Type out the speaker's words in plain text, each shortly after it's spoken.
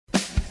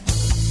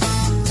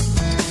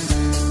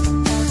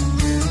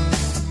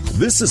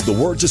This is the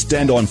Word to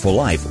Stand On for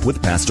Life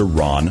with Pastor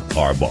Ron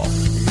Arbaugh.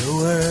 Your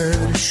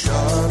word is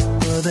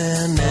sharper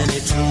than any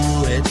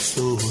two-edged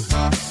sword,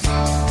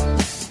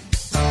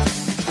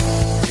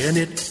 and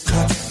it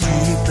cuts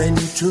deep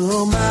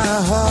into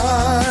my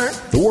heart.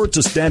 The Word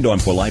to Stand On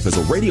for Life is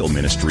a radio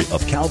ministry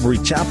of Calvary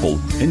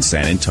Chapel in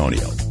San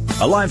Antonio.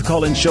 A live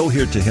call-in show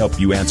here to help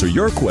you answer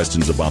your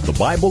questions about the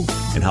Bible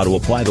and how to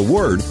apply the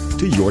Word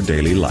to your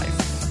daily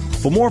life.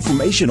 For more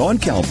information on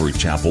Calvary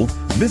Chapel,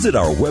 visit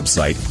our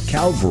website,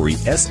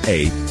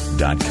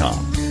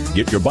 calvarysa.com.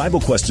 Get your Bible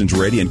questions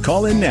ready and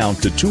call in now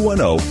to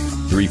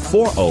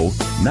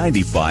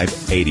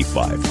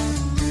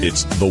 210-340-9585.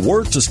 It's The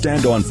Word to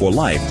Stand On for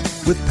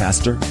Life with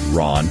Pastor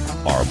Ron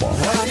Arbaugh.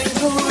 I need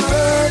the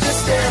word to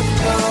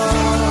stand on.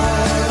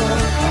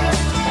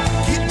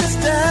 Keep me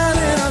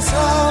standing on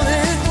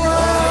solid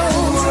ground.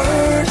 The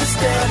word to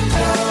stand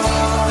on.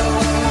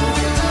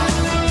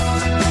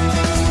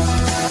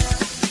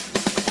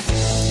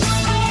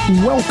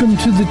 Welcome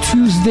to the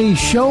Tuesday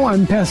show.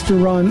 I'm Pastor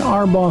Ron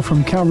Arbaugh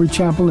from Calvary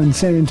Chapel in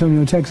San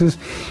Antonio, Texas,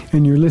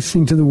 and you're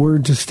listening to The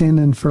Word to Stand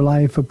On for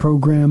Life, a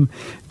program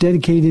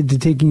dedicated to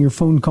taking your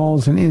phone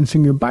calls and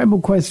answering your Bible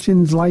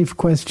questions, life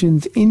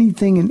questions,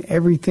 anything and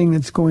everything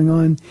that's going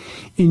on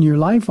in your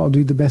life. I'll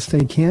do the best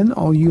I can.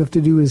 All you have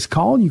to do is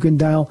call. You can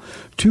dial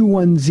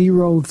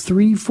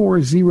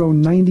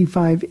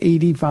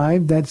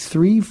 210-340-9585. That's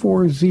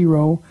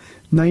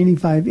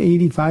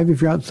 340-9585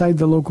 if you're outside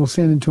the local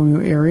San Antonio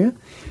area.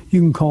 You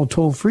can call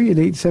toll-free at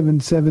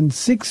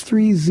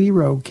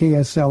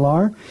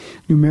 877-630-KSLR.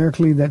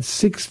 Numerically, that's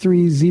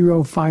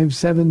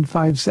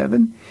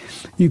 630-5757.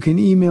 You can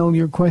email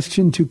your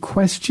question to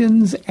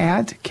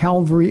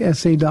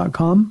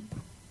questions@calvarysa.com.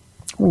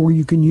 Or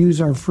you can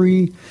use our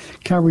free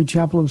Calvary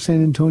Chapel of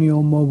San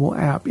Antonio mobile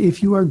app.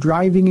 If you are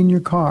driving in your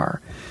car,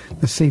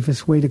 the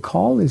safest way to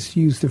call is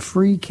to use the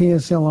free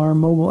KSLR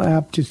mobile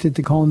app. Just hit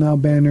the Call Now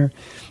banner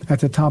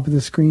at the top of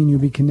the screen. You'll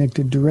be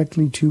connected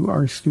directly to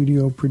our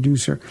studio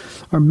producer.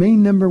 Our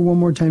main number, one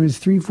more time, is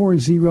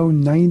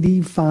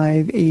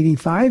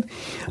 340-9585.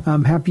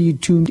 I'm happy you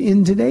tuned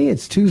in today.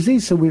 It's Tuesday,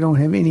 so we don't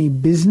have any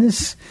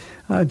business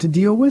to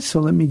deal with. So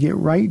let me get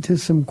right to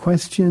some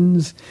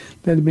questions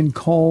that have been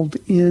called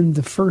in.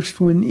 The first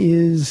one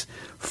is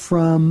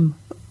from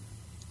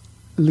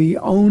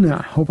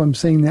Leona. Hope I'm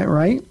saying that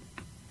right.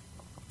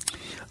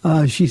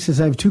 She says,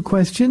 I have two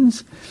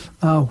questions.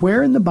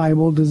 Where in the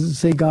Bible does it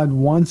say God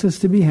wants us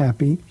to be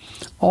happy?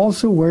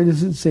 Also, where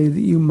does it say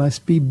that you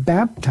must be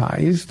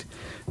baptized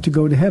to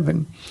go to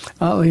heaven?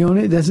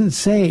 Leona, it doesn't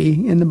say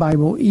in the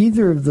Bible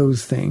either of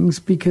those things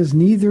because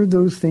neither of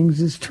those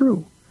things is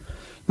true.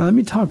 Now, let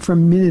me talk for a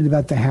minute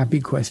about the happy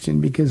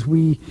question because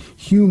we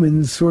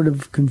humans sort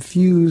of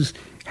confuse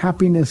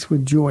happiness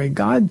with joy.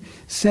 God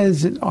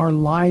says that our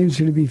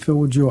lives are to be filled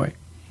with joy.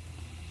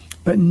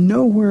 But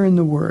nowhere in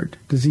the Word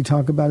does he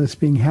talk about us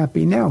being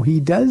happy. Now,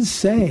 he does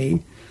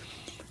say,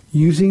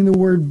 using the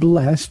word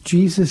blessed,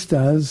 Jesus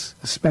does,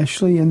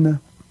 especially in the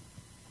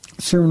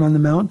Sermon on the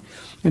Mount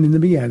and in the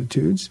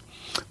Beatitudes.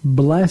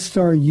 Blessed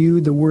are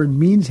you, the word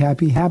means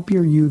happy. Happy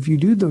are you if you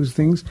do those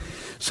things.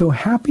 So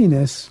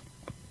happiness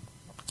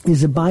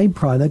is a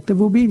byproduct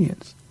of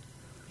obedience.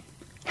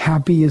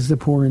 Happy is the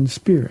poor in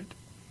spirit.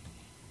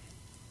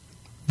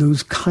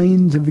 Those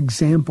kinds of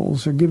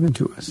examples are given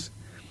to us.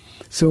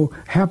 So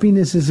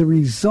happiness is a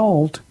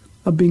result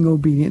of being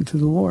obedient to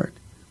the Lord.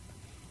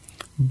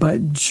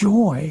 But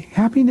joy,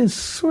 happiness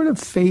sort of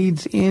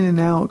fades in and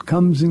out,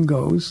 comes and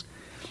goes.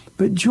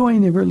 But joy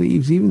never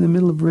leaves, even in the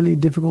middle of really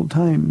difficult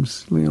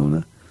times,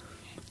 Leona.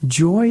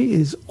 Joy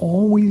is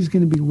always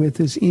going to be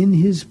with us. In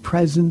his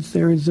presence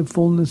there is a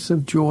fullness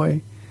of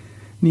joy.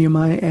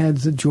 Nehemiah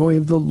adds, the joy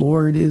of the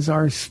Lord is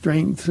our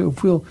strength. So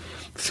if we'll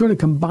sort of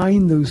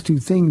combine those two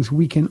things,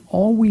 we can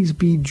always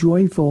be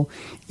joyful,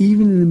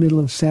 even in the middle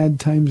of sad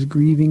times,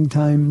 grieving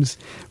times,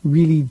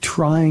 really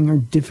trying or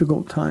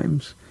difficult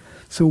times.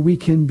 So we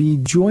can be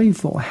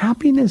joyful.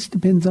 Happiness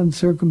depends on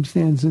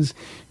circumstances.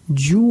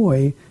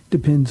 Joy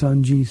depends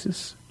on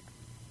Jesus.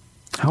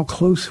 How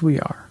close we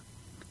are.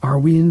 Are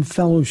we in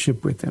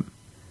fellowship with him?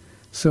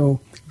 So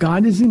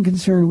God isn't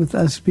concerned with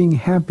us being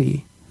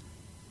happy.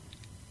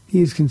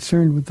 He is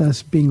concerned with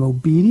us being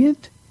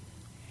obedient,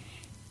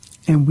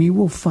 and we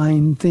will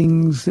find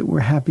things that we're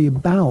happy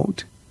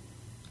about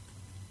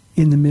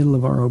in the middle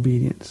of our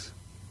obedience.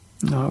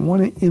 Now, I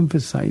want to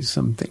emphasize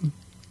something.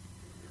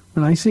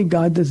 When I say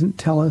God doesn't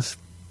tell us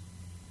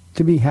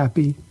to be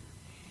happy,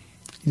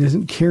 he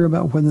doesn't care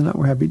about whether or not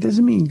we're happy, it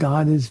doesn't mean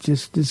God is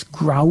just this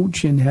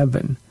grouch in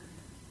heaven.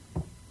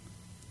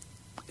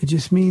 It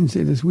just means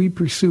that as we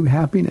pursue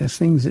happiness,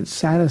 things that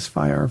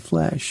satisfy our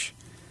flesh,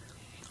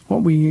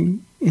 what we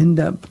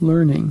end up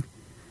learning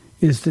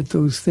is that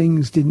those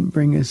things didn't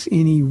bring us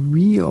any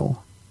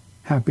real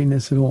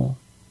happiness at all.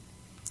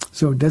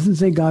 So it doesn't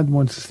say God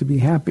wants us to be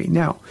happy.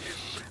 Now,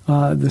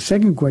 the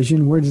second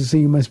question, where does it say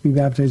you must be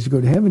baptized to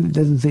go to heaven? It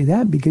doesn't say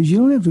that because you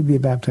don't have to be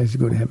baptized to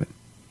go to heaven.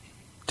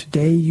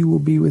 Today you will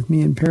be with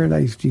me in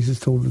paradise, Jesus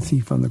told the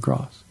thief on the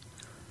cross.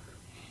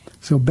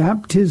 So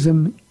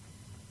baptism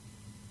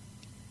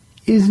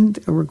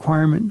isn't a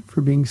requirement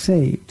for being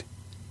saved.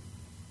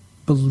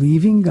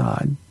 Believing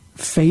God,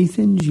 faith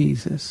in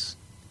Jesus,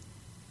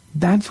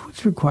 that's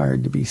what's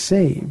required to be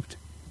saved.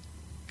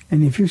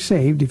 And if you're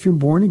saved, if you're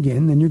born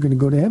again, then you're going to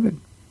go to heaven.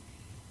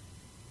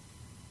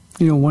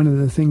 You know, one of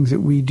the things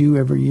that we do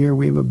every year,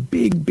 we have a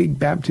big, big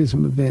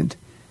baptism event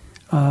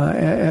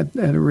at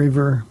a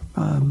river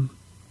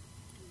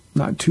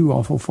not too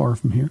awful far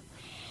from here.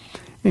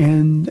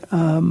 And,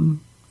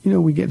 you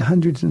know, we get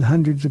hundreds and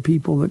hundreds of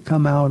people that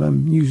come out.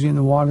 I'm usually in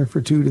the water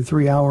for 2 to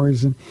 3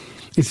 hours, and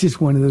it's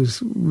just one of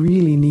those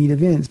really neat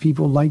events.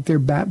 People like their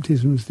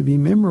baptisms to be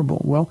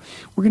memorable. Well,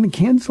 we're going to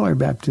cancel our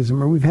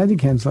baptism, or we've had to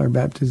cancel our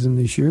baptism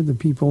this year. The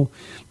people,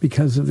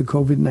 because of the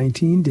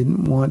COVID-19,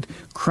 didn't want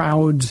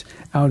crowds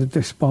out at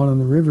their spot on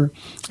the river.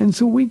 And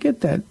so we get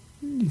that.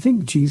 You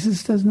think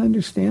Jesus doesn't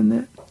understand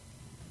that?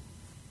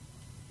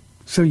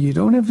 So you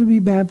don't have to be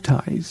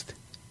baptized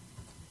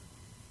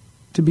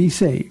to be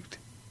saved.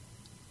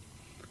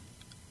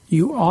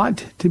 You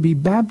ought to be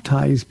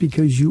baptized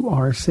because you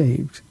are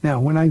saved. Now,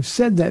 when I've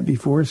said that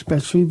before,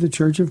 especially the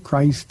Church of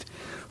Christ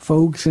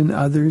folks and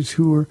others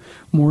who are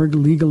more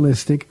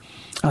legalistic,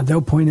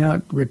 they'll point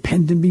out,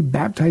 repent and be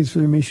baptized for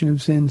the remission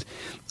of sins.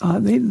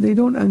 They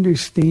don't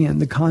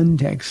understand the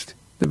context,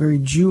 the very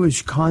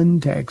Jewish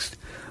context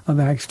of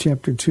Acts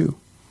chapter 2.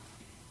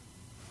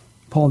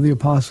 Paul the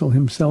Apostle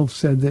himself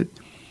said that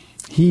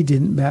he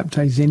didn't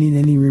baptize any, and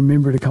then he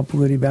remembered a couple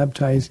that he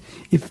baptized.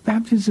 If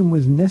baptism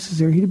was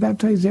necessary, he'd have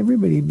baptized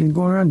everybody. He'd been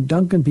going around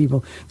dunking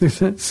people. There's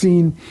that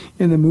scene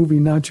in the movie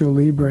Nacho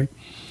Libre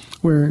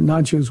where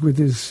Nacho's with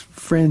his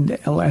friend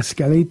El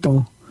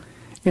Escalito,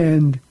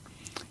 and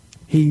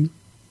he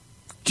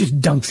just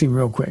dunks him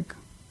real quick.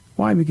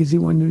 Why? Because he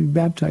wanted to be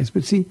baptized.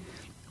 But see,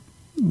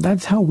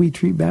 that's how we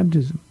treat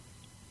baptism.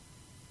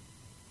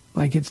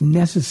 Like it's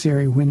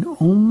necessary when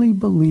only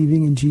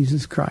believing in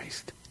Jesus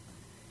Christ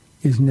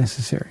is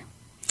necessary.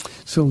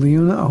 So,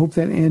 Leona, I hope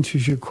that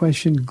answers your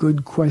question.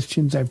 Good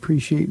questions. I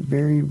appreciate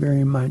very,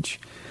 very much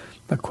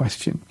the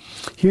question.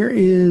 Here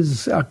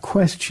is a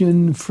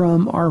question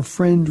from our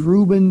friend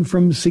Ruben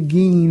from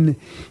Seguin.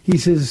 He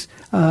says,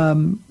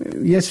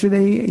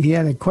 yesterday he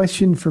had a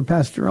question for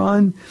Pastor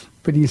On,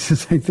 but he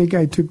says, I think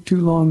I took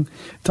too long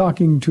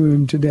talking to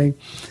him today.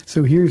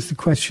 So here's the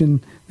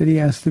question that he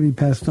asked to be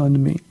passed on to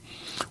me.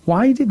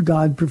 Why did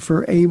God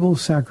prefer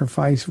Abel's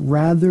sacrifice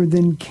rather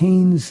than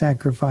Cain's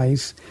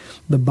sacrifice?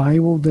 The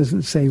Bible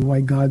doesn't say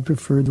why God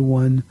preferred the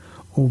one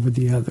over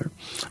the other.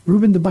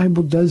 Reuben, the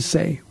Bible does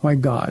say why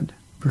God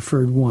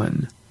preferred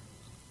one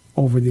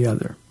over the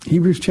other.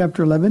 Hebrews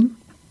chapter 11,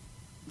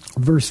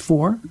 verse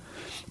 4.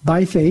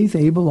 By faith,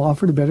 Abel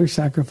offered a better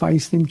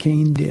sacrifice than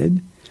Cain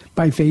did.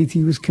 By faith,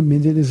 he was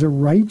commended as a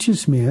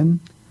righteous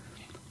man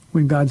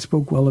when God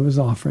spoke well of his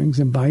offerings,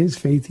 and by his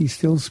faith he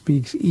still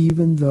speaks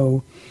even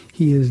though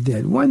he is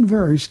dead. One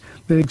verse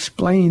that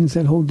explains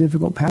that whole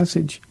difficult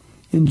passage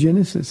in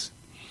Genesis.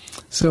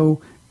 So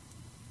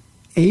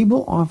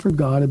Abel offered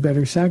God a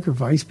better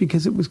sacrifice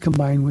because it was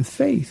combined with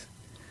faith.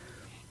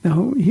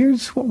 Now,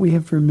 here's what we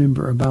have to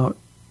remember about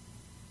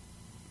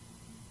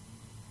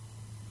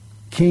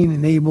Cain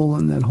and Abel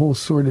and that whole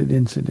sordid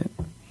incident.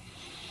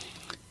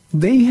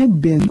 They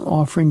had been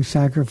offering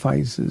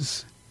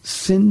sacrifices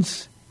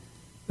since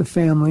the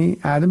family,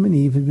 Adam and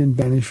Eve, had been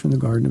banished from the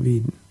Garden of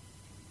Eden.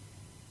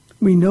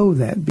 We know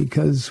that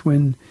because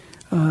when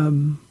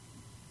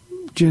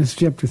Genesis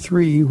chapter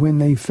 3, when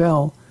they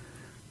fell,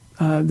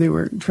 they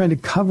were trying to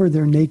cover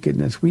their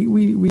nakedness.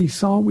 We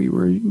saw we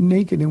were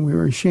naked and we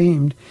were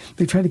ashamed.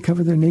 They tried to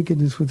cover their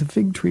nakedness with a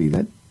fig tree,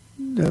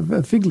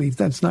 a fig leaf.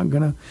 That's not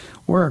going to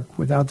work.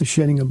 Without the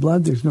shedding of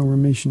blood, there's no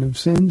remission of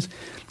sins.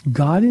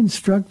 God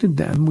instructed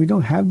them. We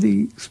don't have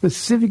the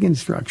specific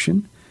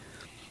instruction,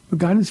 but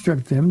God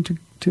instructed them to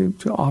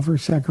offer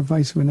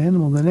sacrifice of an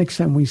animal. The next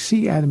time we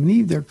see Adam and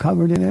Eve, they're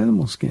covered in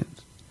animal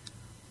skins.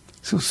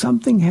 So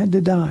something had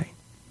to die.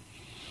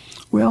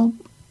 Well,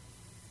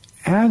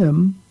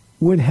 Adam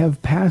would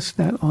have passed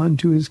that on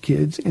to his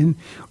kids. And,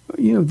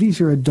 you know,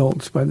 these are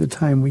adults by the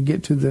time we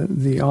get to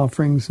the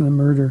offerings and the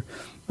murder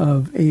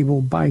of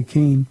Abel by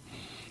Cain.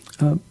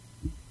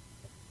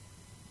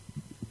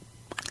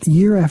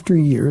 Year after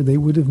year, they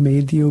would have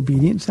made the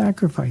obedient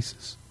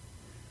sacrifices.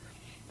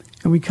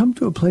 And we come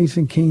to a place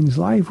in Cain's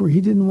life where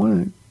he didn't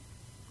want to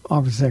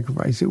offer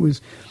sacrifice. It was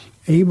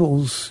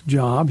Abel's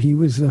job. He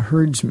was the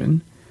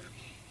herdsman.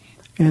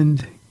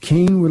 And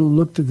Cain would have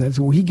looked at that.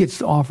 So he gets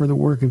to offer the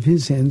work of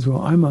his hands.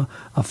 Well, I'm a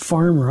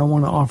farmer. I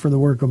want to offer the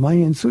work of my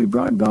hands. So he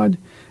brought God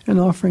an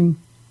offering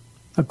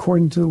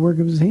according to the work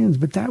of his hands.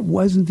 But that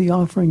wasn't the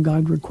offering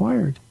God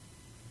required.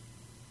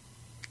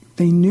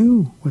 They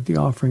knew what the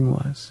offering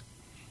was.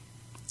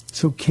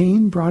 So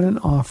Cain brought an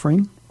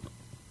offering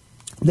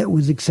that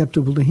was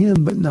acceptable to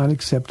him, but not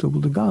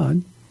acceptable to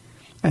God.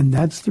 And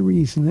that's the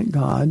reason that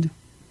God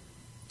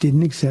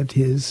didn't accept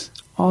his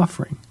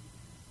offering.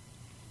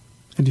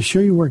 And to show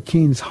you where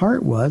Cain's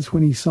heart was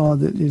when he saw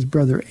that his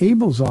brother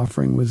Abel's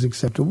offering was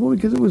acceptable,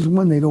 because it was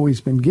one they'd always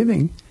been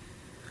giving,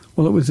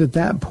 well, it was at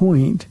that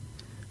point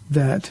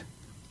that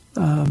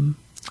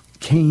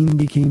Cain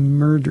became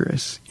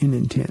murderous in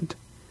intent.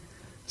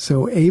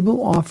 So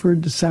Abel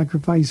offered the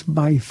sacrifice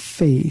by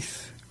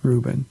faith,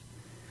 Reuben.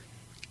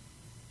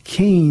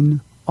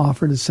 Cain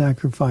offered a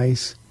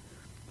sacrifice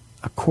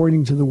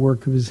according to the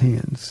work of his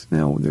hands.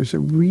 Now, there's a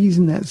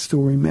reason that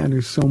story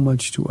matters so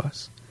much to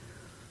us.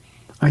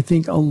 I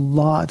think a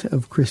lot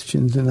of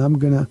Christians, and I'm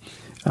going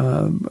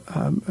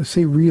to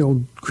say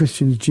real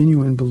Christians,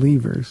 genuine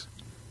believers,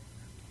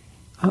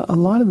 a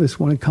lot of us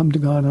want to come to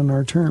God on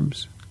our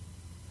terms.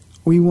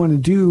 We want to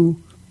do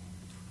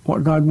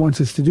what God wants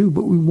us to do,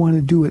 but we want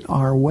to do it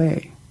our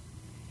way.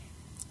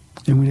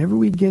 And whenever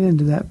we get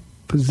into that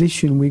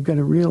position, we've got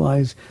to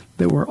realize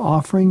that we're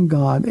offering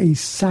God a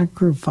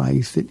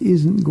sacrifice that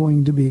isn't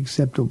going to be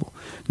acceptable.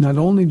 Not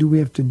only do we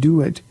have to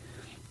do it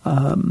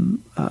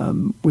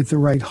with the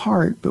right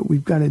heart, but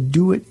we've got to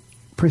do it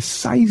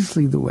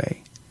precisely the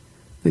way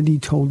that he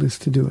told us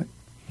to do it.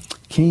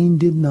 Cain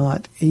did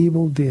not,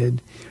 Abel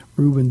did.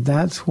 Reuben,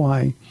 that's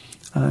why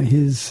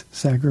his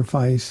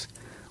sacrifice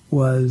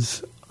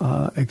was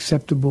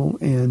acceptable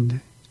and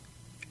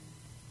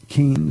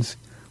Cain's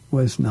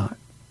was not.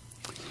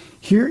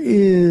 Here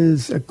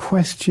is a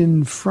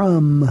question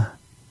from, I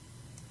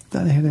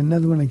thought I had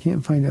another one. I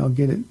can't find it. I'll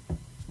get it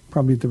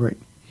probably at the break.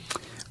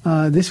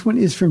 This one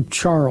is from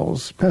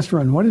Charles. Pastor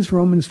Ron, what does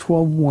Romans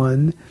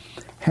 12:1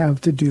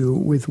 have to do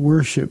with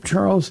worship?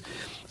 Charles,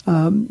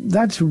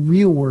 that's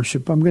real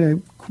worship. I'm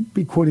going to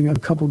be quoting a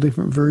couple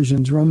different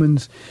versions.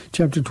 Romans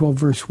chapter 12,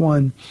 verse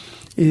 1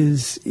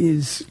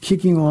 is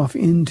kicking off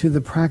into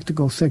the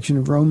practical section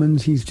of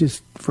Romans. He's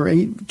just, for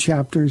 8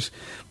 chapters,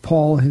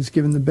 Paul has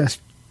given the best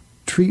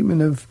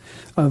treatment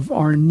of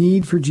our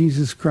need for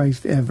Jesus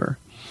Christ ever.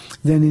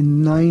 Then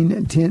in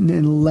 9, 10,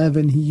 and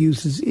 11, he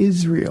uses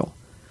Israel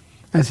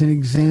as an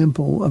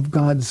example of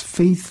God's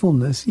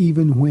faithfulness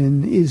even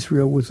when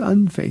Israel was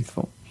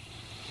unfaithful.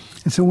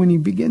 And so when he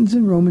begins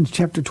in Romans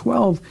chapter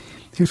 12,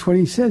 here's what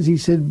he says. He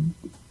said,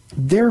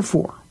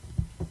 therefore,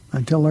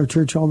 I tell our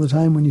church all the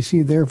time, when you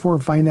see therefore,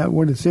 find out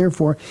what it's there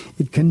for.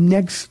 It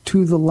connects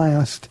to the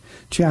last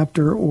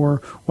chapter or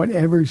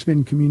whatever's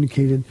been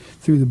communicated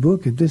through the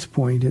book at this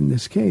point in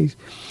this case.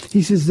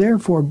 He says,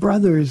 therefore,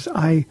 brothers,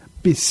 I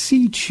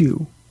beseech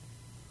you,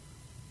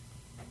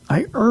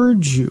 I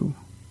urge you,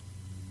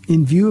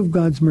 in view of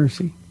God's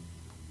mercy.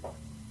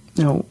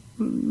 Now,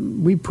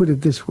 we put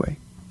it this way.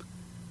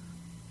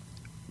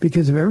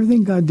 Because of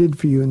everything God did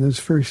for you in those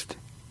first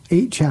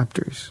 8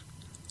 chapters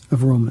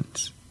of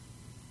Romans,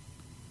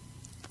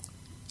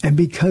 and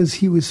because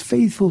he was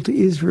faithful to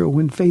Israel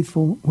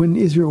when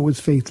Israel was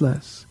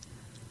faithless,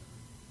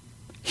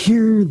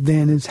 here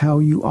then is how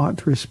you ought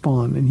to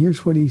respond. And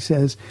here's what he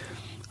says.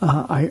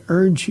 I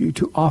urge you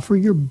to offer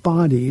your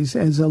bodies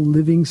as a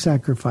living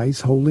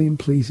sacrifice, holy and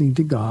pleasing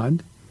to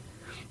God.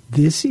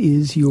 This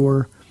is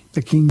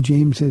the King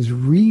James says,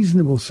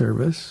 reasonable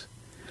service.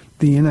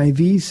 The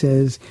NIV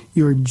says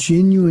your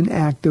genuine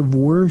act of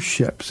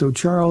worship. So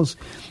Charles,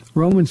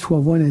 Romans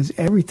 12:1 has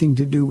everything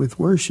to do with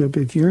worship.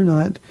 If you're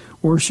not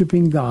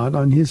worshiping God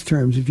on his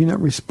terms, if you're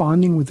not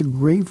responding with a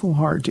grateful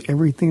heart to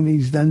everything that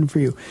he's done for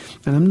you,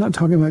 and I'm not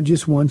talking about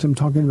just once, I'm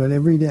talking about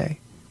every day,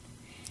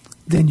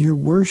 then your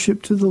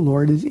worship to the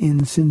Lord is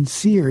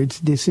insincere. It's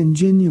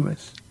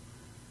disingenuous.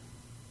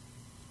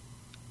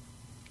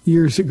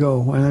 Years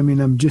ago, and I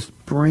mean, I'm just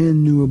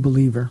brand new a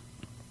believer,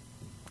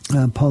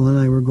 Paul and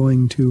I were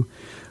going to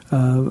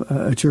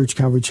a church,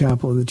 Calvary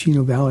Chapel, the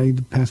Chino Valley.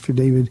 Pastor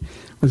David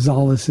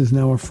Rosales is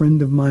now a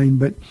friend of mine,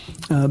 but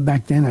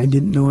back then I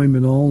didn't know him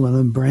at all, and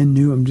I'm brand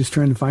new. I'm just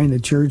trying to find a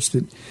church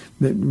that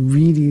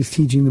really is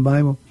teaching the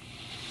Bible.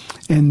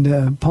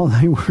 And Paul and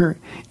I were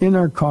in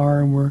our car,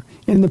 and we're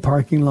in the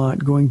parking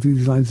lot going through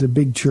these lines. It's a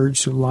big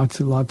church, so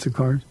lots and lots of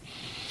cars.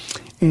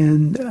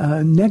 And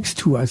next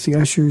to us, the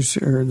ushers,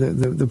 or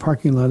the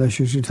parking lot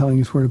ushers, are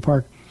telling us where to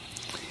park.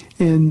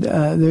 And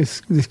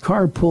this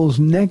car pulls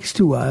next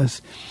to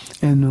us,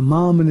 and the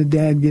mom and the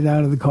dad get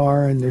out of the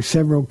car, and there's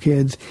several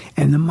kids,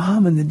 and the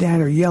mom and the dad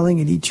are yelling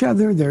at each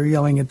other. They're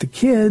yelling at the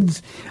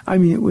kids. I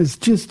mean, it was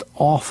just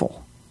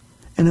awful.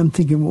 And I'm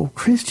thinking, well,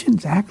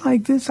 Christians act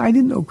like this? I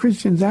didn't know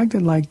Christians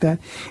acted like that.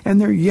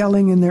 And they're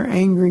yelling and they're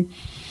angry.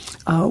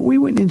 We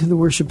went into the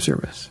worship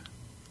service.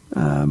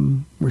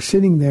 We're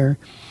sitting there,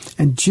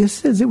 and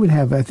just as it would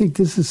have, I think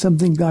this is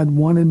something God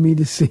wanted me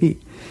to see.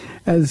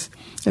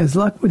 As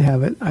luck would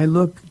have it, I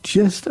look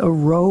just a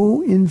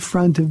row in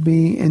front of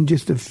me and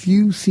just a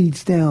few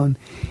seats down,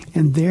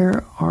 and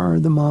there are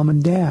the mom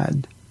and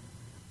dad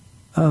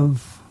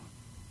of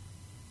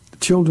the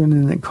children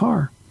in the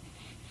car.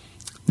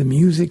 The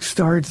music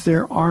starts,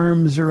 their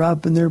arms are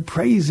up, and they're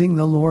praising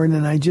the Lord,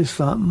 and I just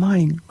thought,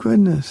 my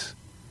goodness.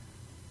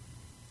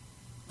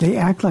 They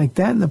act like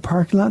that in the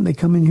parking lot, and they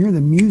come in here,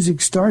 the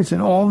music starts,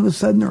 and all of a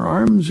sudden their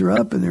arms are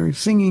up, and they're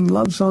singing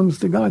love songs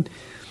to God.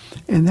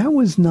 And that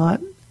was not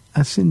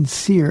a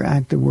sincere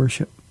act of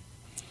worship.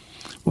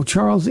 Well,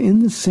 Charles,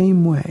 in the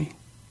same way,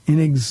 in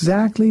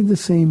exactly the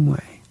same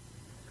way,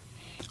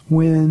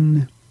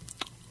 when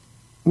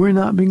we're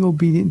not being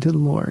obedient to the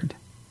Lord,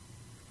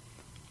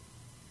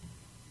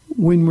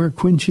 when we're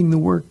quenching the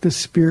work the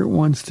Spirit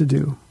wants to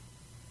do.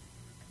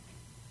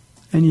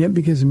 And yet,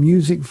 because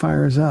music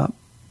fires up,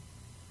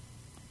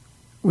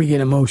 we get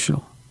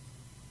emotional.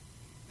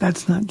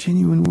 That's not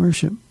genuine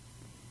worship.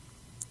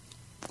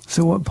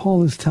 So what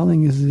Paul is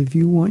telling us is if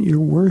you want your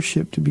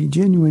worship to be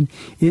genuine,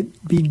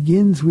 it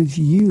begins with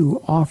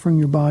you offering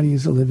your body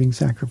as a living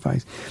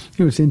sacrifice.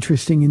 You know, it's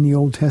interesting, in the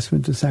Old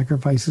Testament, the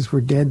sacrifices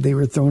were dead. They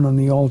were thrown on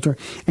the altar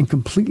and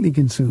completely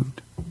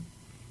consumed.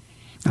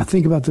 Now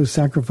think about those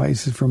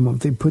sacrifices for a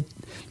moment. They put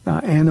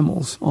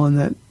animals on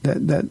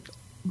that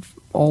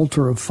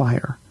altar of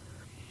fire.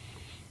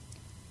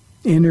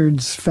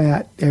 Innards,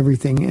 fat,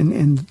 everything.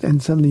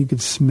 And suddenly you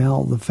could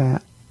smell the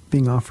fat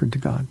being offered to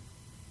God.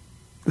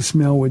 The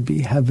smell would be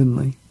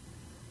heavenly.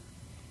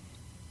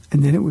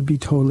 And then it would be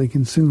totally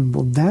consumed.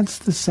 Well, that's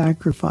the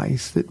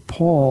sacrifice that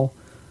Paul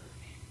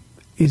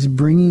is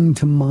bringing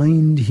to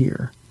mind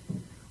here.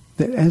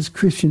 That as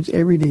Christians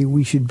every day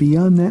we should be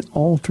on that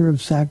altar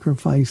of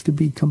sacrifice to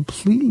be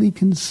completely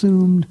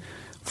consumed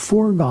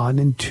for God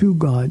and to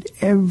God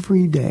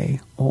every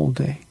day, all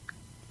day.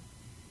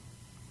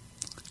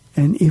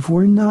 And if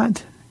we're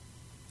not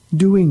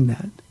doing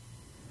that,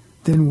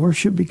 then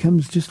worship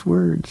becomes just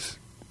words.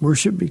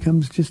 Worship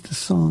becomes just a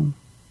song.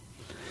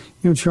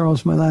 You know,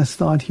 Charles, my last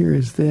thought here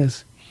is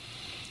this.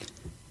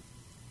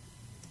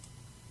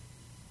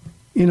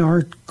 In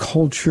our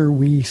culture,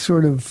 we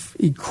sort of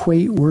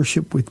equate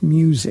worship with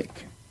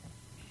music.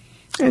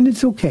 And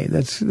it's okay.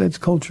 That's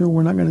culture.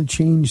 We're not going to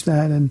change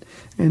that, and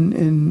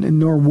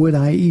nor would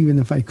I, even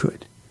if I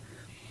could.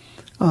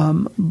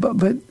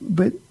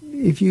 But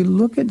if you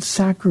look at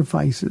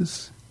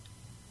sacrifices,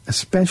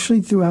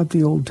 especially throughout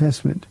the Old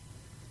Testament,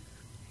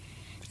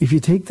 if you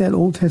take that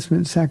Old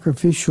Testament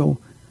sacrificial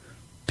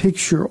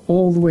picture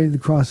all the way to the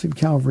cross at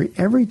Calvary,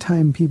 every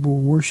time people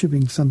were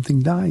worshiping,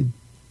 something died.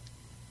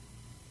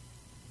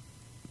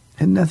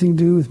 Had nothing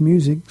to do with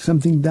music.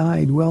 Something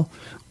died. Well,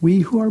 we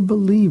who are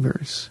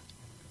believers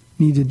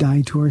need to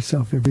die to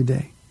ourselves every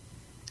day.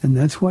 And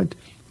that's what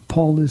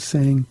Paul is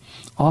saying.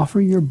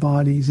 Offer your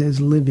bodies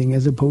as living,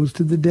 as opposed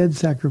to the dead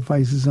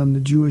sacrifices on the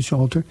Jewish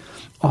altar.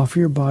 Offer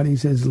your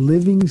bodies as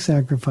living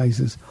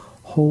sacrifices,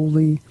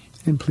 holy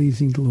and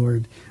pleasing to the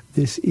Lord.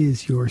 This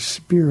is your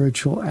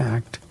spiritual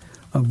act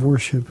of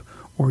worship,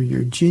 or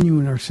your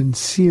genuine or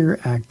sincere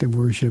act of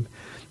worship.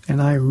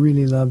 And I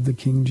really love the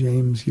King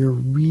James, your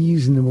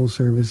reasonable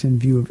service in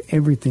view of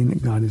everything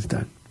that God has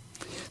done.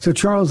 So,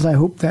 Charles, I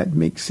hope that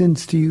makes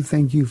sense to you.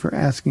 Thank you for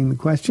asking the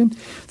question.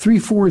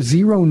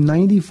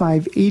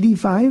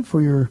 340-9585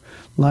 for your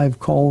live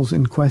calls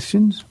and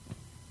questions.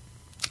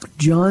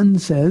 John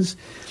says,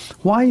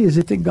 why is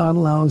it that God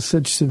allows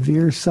such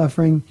severe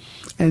suffering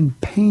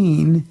and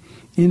pain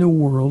in a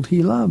world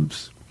he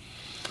loves?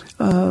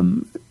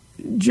 John,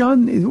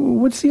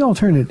 what's the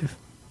alternative?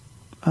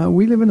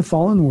 We live in a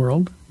fallen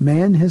world.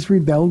 Man has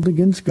rebelled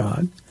against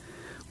God.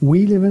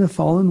 We live in a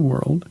fallen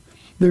world.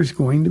 There's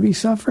going to be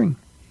suffering.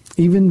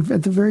 Even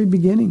at the very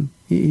beginning,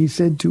 he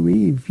said to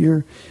Eve,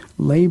 your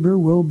labor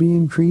will be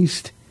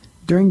increased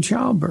during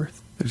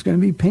childbirth. There's going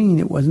to be pain.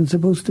 It wasn't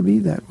supposed to be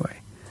that way.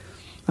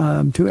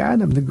 To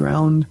Adam, the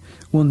ground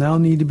will now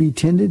need to be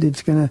tended.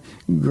 It's going to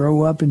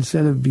grow up,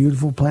 instead of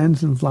beautiful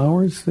plants and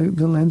flowers,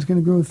 the land's going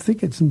to grow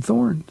thickets and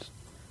thorns.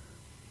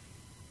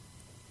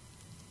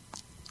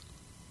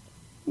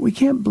 We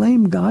can't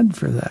blame God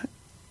for that.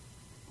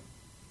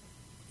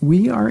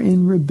 We are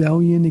in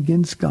rebellion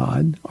against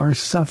God. Our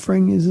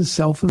suffering is a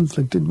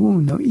self-inflicted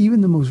wound. Now,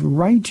 even the most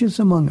righteous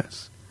among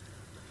us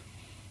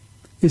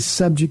is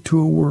subject to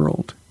a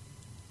world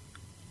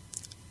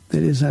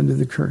that is under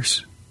the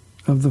curse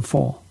of the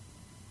fall.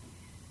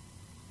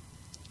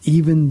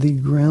 Even the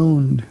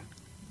ground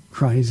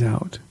cries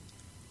out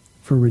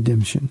for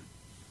redemption.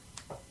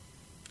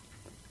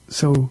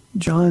 So,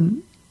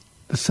 John,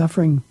 the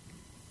suffering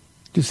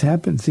just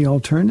happens. The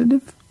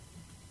alternative?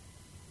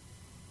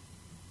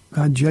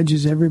 God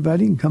judges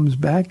everybody and comes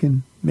back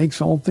and makes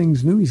all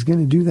things new. He's going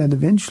to do that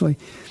eventually.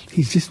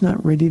 He's just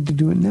not ready to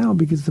do it now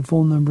because the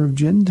full number of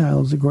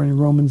Gentiles, according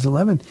to Romans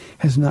 11,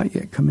 has not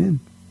yet come in.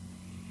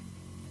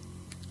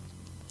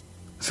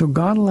 So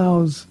God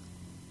allows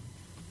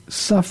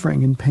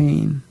suffering and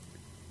pain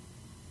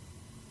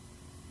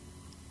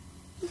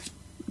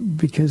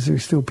because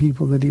there's still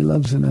people that he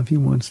loves enough he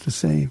wants to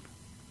save.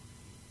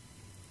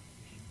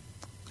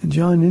 And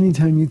John,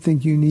 anytime you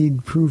think you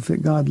need proof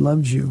that God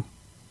loves you,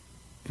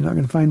 you're not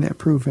going to find that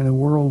proof in a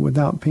world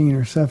without pain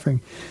or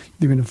suffering.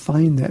 You're going to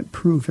find that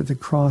proof at the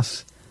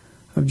cross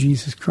of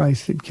Jesus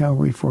Christ at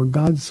Calvary. For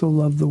God so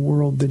loved the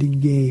world that he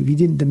gave. He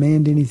didn't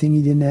demand anything.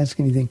 He didn't ask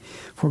anything.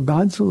 For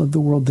God so loved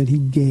the world that he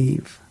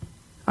gave.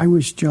 I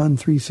wish John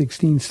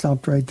 3:16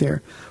 stopped right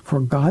there. For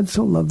God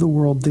so loved the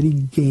world that he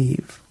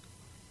gave.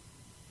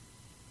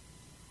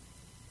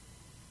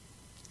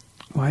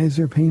 Why is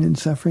there pain and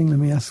suffering? Let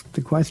me ask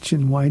the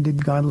question, why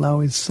did God allow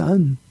his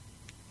son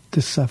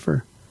to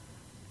suffer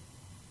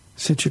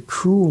such a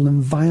cruel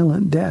and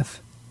violent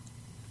death?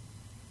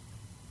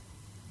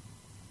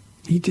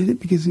 He did it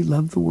because he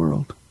loved the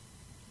world.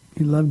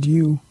 He loved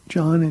you,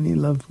 John, and he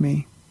loved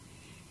me.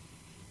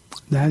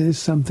 That is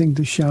something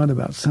to shout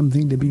about,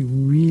 something to be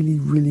really,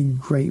 really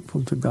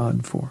grateful to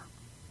God for.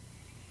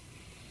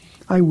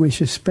 I wish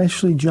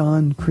especially,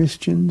 John,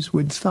 Christians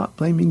would stop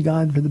blaming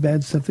God for the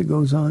bad stuff that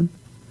goes on.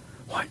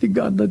 Why did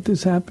God let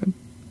this happen?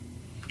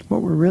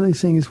 What we're really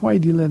saying is, why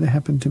did you let it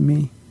happen to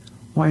me?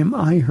 Why am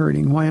I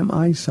hurting? Why am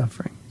I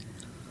suffering?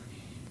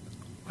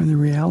 When the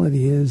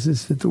reality is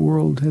that the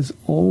world has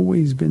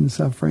always been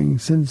suffering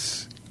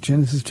since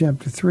Genesis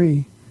chapter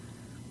 3.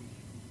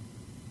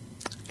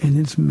 And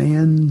it's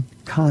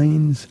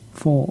mankind's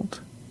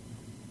fault,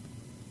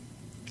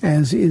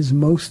 as is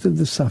most of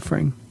the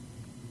suffering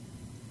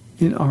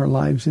in our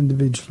lives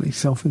individually,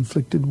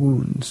 self-inflicted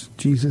wounds.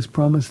 Jesus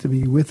promised to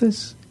be with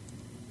us.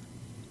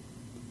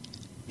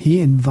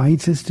 He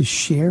invites us to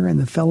share in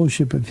the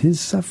fellowship of his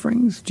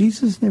sufferings.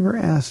 Jesus never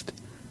asked,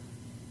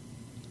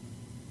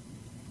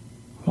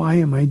 why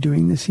am I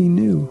doing this? He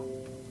knew.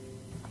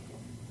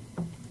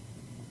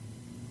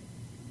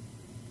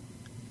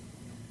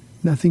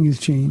 Nothing has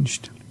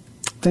changed.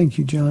 Thank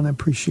you, John. I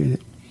appreciate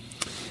it.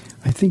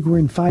 I think we're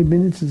in 5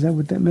 minutes. Is that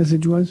what that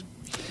message was?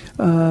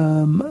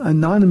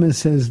 Anonymous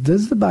says,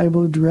 does the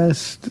Bible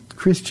address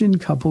Christian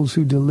couples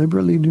who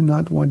deliberately do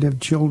not want to have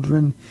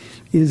children?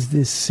 Is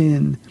this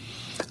sin?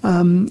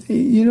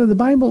 The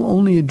Bible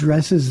only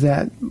addresses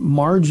that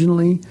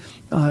marginally.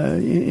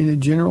 In a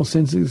general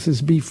sense, it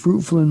says, be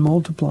fruitful and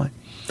multiply.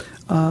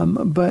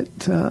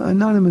 But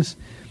Anonymous,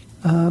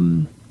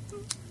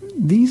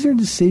 these are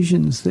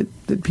decisions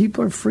that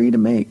people are free to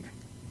make.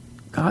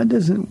 God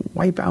doesn't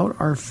wipe out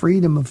our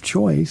freedom of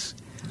choice.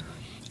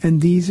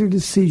 And these are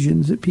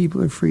decisions that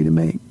people are free to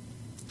make.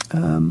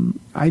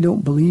 I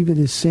don't believe it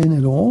is sin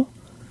at all.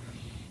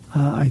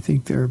 I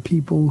think there are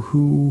people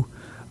who,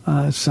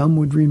 some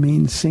would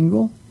remain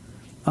single,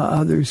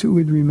 others who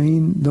would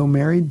remain, though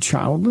married,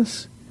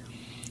 childless.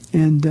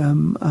 And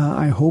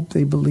I hope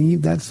they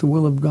believe that's the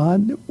will of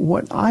God.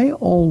 What I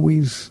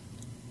always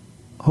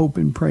hope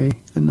and pray,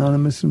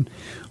 Anonymous, and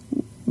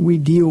we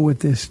deal with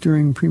this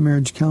during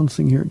premarriage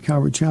counseling here at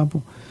Calvary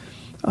Chapel.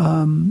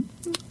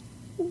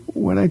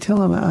 What I tell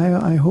them,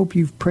 I hope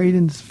you've prayed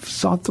and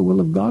sought the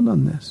will of God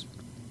on this,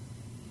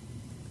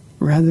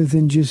 rather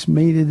than just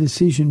made a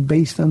decision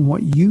based on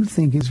what you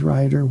think is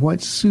right or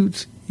what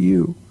suits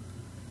you.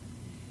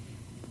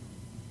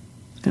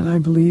 And I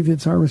believe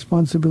it's our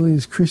responsibility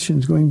as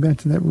Christians, going back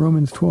to that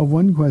Romans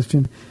 12:1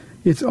 question,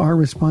 it's our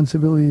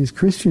responsibility as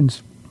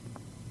Christians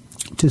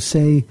to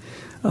say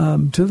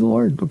to the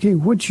Lord, okay,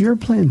 what's your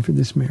plan for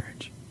this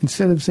marriage?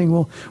 Instead of saying,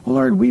 well,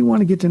 Lord, we want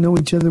to get to know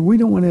each other. We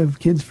don't want to have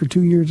kids for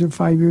 2 years or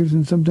 5 years,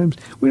 and sometimes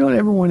we don't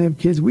ever want to have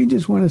kids. We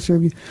just want to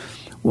serve you.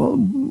 Well,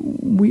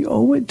 we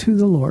owe it to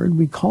the Lord.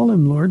 We call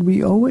him Lord.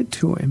 We owe it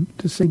to him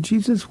to say,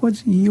 Jesus,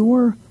 what's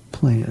your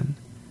plan?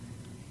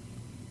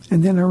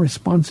 And then our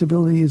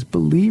responsibility as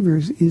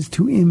believers is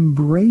to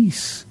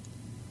embrace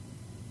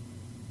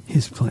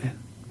his plan.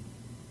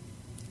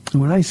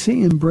 And when I say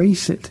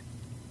embrace it,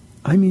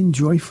 I mean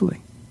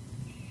joyfully.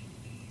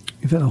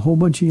 We've had a whole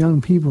bunch of young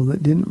people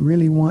that didn't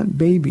really want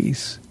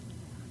babies.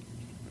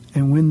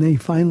 And when they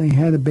finally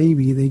had a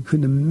baby, they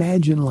couldn't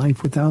imagine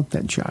life without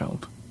that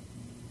child.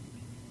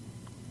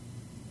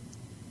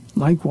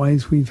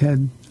 Likewise, we've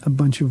had a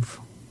bunch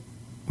of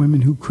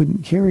women who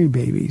couldn't carry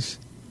babies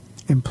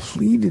and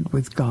pleaded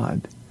with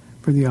God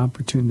for the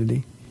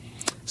opportunity.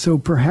 So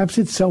perhaps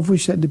it's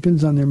selfish. That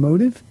depends on their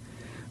motive.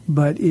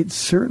 But it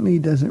certainly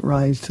doesn't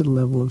rise to the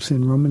level of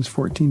sin. Romans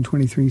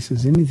 14:23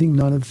 says, anything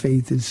not of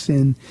faith is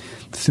sin.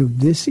 So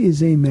this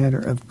is a matter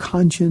of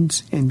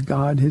conscience, and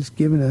God has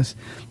given us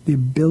the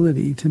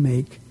ability to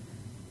make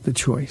the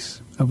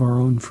choice of our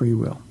own free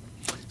will.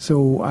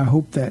 So I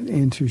hope that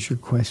answers your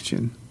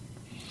question.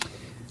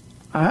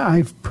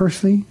 I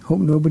personally hope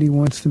nobody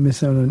wants to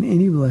miss out on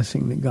any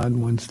blessing that God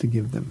wants to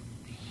give them.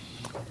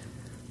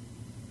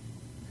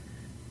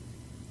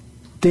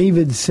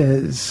 David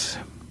says,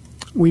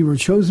 we were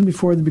chosen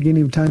before the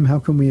beginning of time. How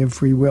can we have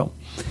free will?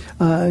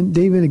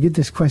 David, I get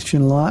this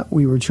question a lot.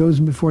 We were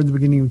chosen before the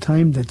beginning of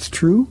time. That's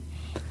true.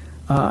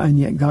 And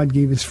yet God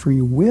gave us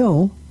free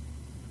will.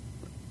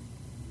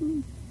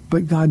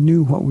 But God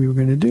knew what we were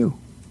going to do.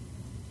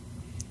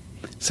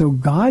 So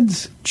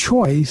God's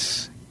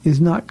choice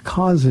is not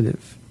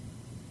causative.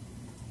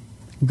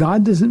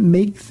 God doesn't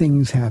make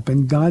things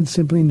happen. God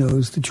simply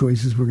knows the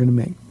choices we're going to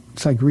make.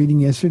 It's like reading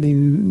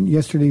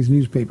yesterday's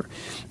newspaper.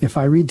 If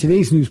I read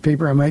today's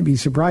newspaper, I might be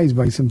surprised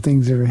by some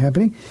things that are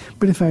happening.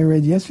 But if I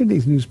read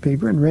yesterday's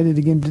newspaper and read it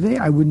again today,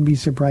 I wouldn't be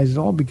surprised at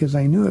all because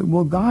I knew it.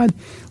 Well, God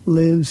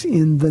lives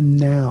in the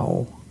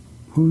now.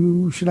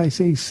 Who should I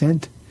say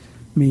sent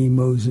me,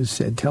 Moses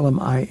said. Tell him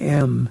I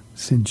am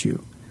sent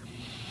you.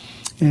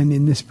 And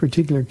in this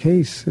particular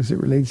case, as it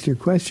relates to your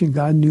question,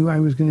 God knew I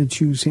was going to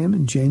choose him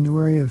in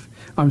February of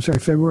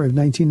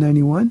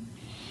 1991.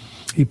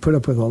 He put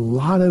up with a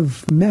lot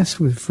of mess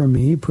from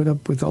me. He put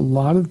up with a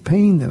lot of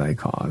pain that I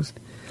caused.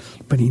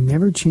 But he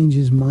never changed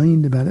his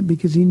mind about it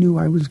because he knew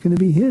I was going to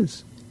be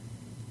his.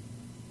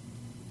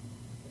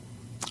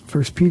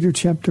 1 Peter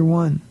chapter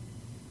 1.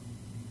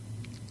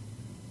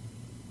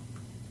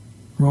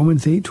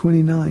 Romans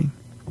 8:29.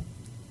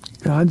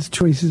 God's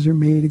choices are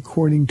made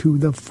according to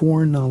the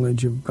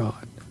foreknowledge of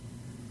God.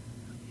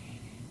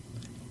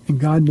 And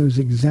God knows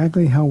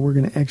exactly how we're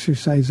going to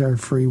exercise our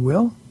free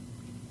will.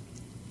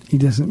 He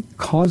doesn't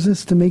cause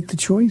us to make the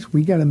choice.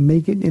 We got to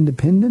make it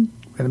independent.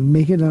 We got to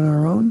make it on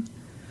our own.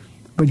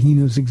 But he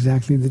knows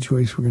exactly the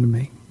choice we're going to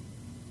make.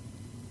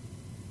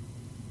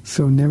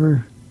 So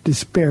never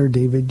despair,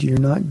 David. You're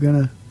not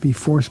going to be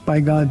forced by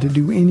God to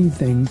do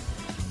anything.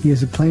 He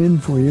has a plan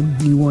for you.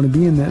 You want to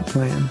be in that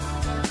plan.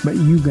 But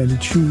you got to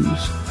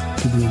choose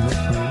to be in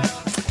that plan.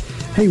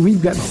 Hey,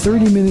 we've got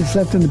 30 minutes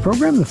left in the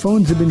program. The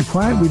phones have been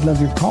quiet. We'd love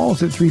your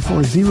calls at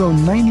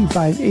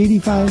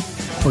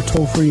 340-9585 or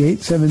toll-free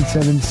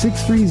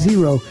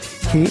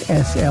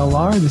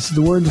 877-630-KSLR. This is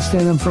the Word to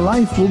Stand On for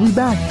Life. We'll be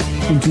back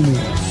in 2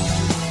 minutes.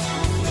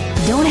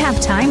 Don't have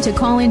time to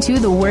call into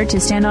the Word to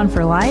Stand On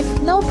for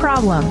Life? No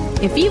problem.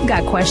 If you've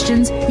got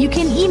questions, you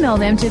can email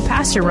them to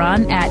Pastor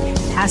Ron at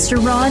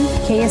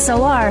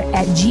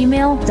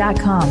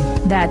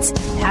PastorRonKSLR@gmail.com. That's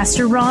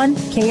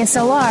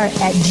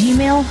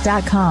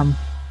PastorRonKSLR@gmail.com.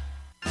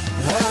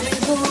 I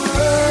need the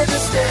Word to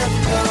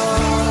stand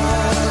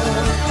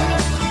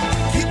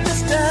on. Keep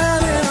us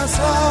down in a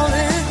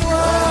solid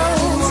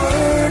ground.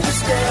 Word to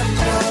stand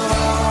on.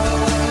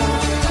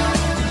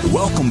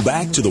 Welcome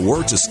back to the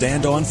Word to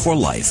Stand On for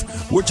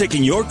Life. We're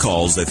taking your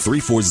calls at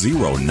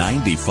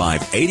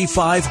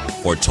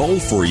 340-9585 or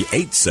toll-free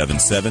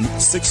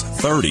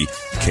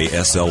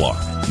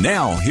 877-630-KSLR.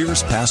 Now,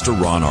 here's Pastor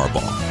Ron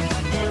Arbaugh.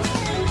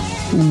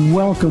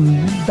 Welcome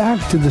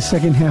back to the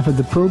second half of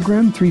the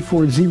program,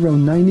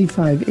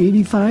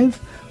 340-9585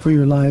 for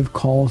your live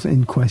calls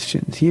and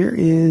questions. Here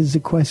is a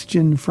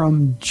question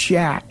from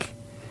Jack.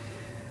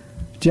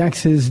 Jack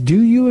says,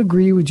 do you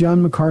agree with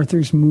John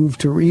MacArthur's move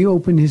to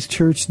reopen his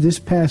church this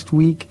past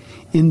week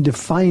in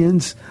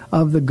defiance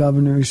of the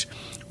governor's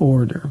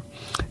order?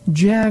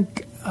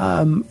 Jack,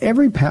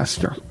 every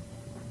pastor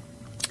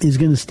is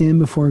going to stand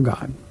before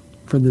God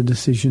for the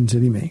decisions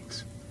that he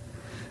makes.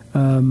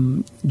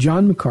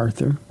 John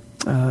MacArthur,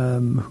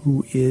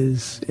 who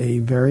is a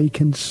very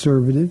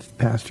conservative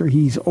pastor,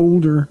 he's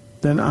older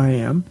than I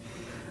am.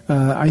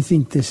 I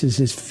think this is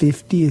his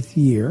 50th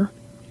year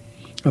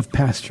of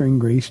pastoring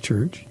Grace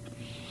Church.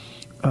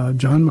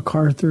 John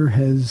MacArthur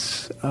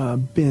has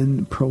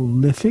been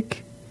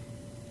prolific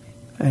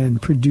and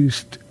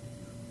produced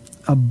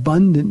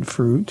abundant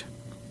fruit.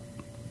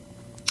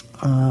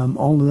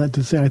 All of that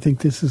to say, I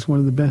think this is one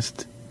of the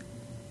best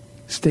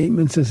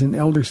statements as an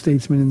elder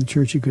statesman in the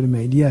church he could have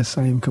made. Yes,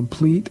 I am in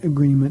complete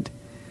agreement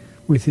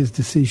with his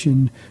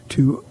decision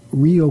to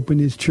reopen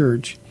his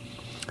church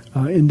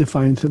in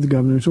defiance of the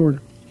governor's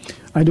order.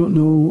 I don't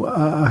know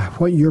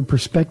what your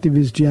perspective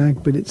is, Jack,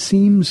 but it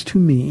seems to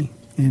me,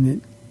 and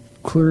it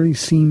clearly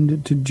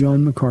seemed to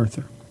John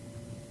MacArthur,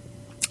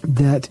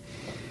 that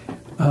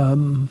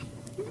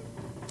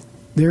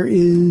there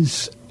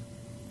is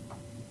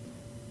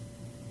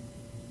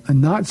a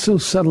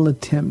not-so-subtle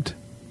attempt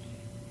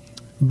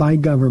by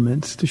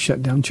governments to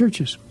shut down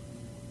churches.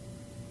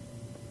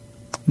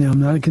 Now, I'm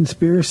not a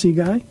conspiracy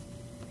guy.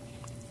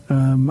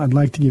 I'd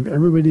like to give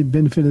everybody the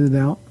benefit of the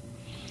doubt.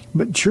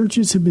 But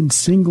churches have been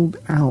singled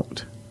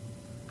out.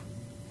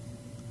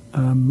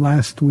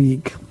 Last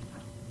week,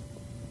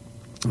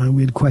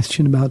 we had a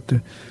question about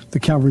the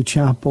Calvary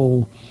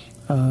Chapel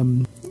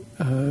that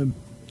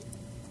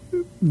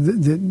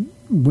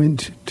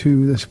went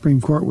to the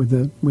Supreme Court with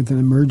an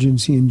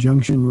emergency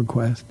injunction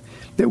request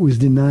that was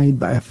denied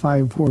by a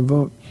 5-4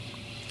 vote.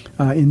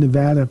 In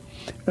Nevada,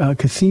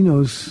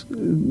 casinos,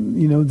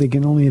 they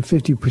can only have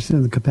 50%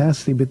 of the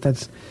capacity, but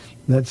that's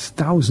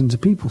thousands of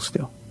people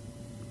still.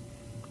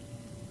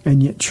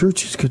 And yet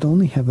churches could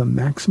only have a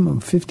maximum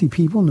of 50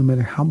 people, no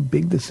matter how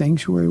big the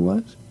sanctuary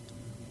was.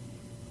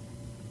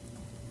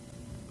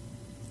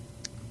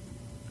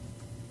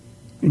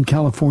 In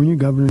California,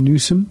 Governor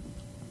Newsom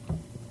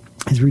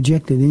has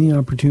rejected any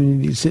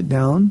opportunity to sit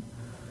down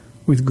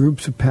with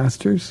groups of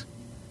pastors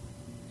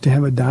to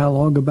have a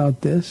dialogue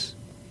about this.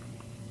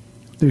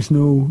 There's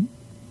no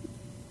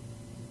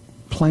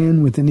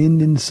plan with an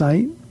end in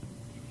sight.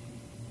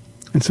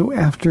 And so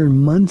after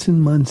months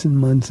and months and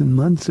months and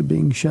months of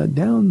being shut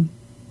down,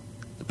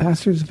 the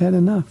pastors have had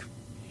enough.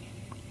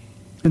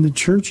 And the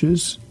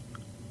churches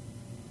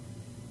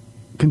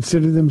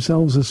consider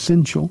themselves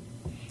essential.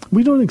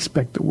 We don't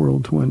expect the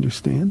world to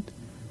understand.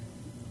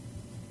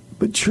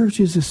 But church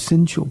is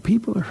essential.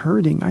 People are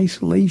hurting.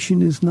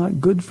 Isolation is not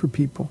good for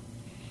people.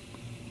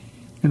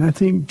 And I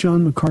think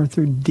John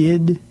MacArthur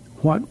did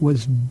what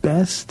was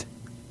best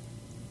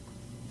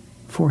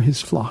for his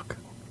flock.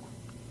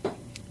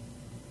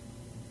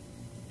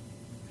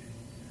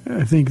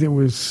 I think there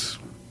was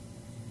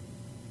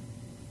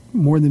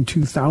more than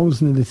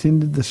 2,000 that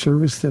attended the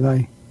service that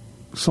I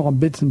saw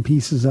bits and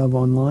pieces of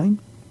online.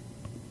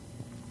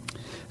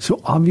 So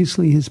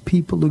obviously his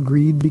people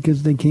agreed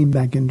because they came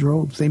back in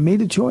droves. They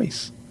made a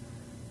choice.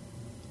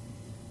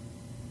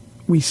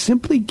 We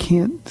simply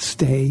can't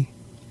stay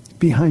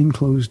behind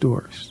closed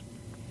doors.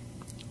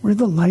 We're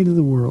the light of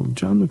the world.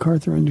 John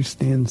MacArthur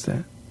understands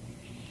that.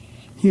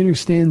 He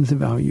understands the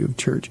value of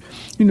church.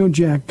 You know,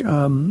 Jack,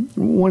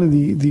 one of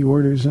the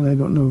orders, and I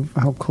don't know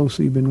how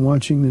closely you've been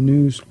watching the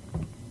news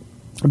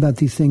about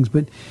these things,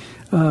 but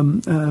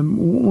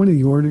one of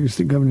the orders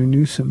that Governor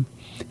Newsom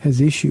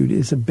has issued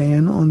is a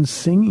ban on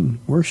singing,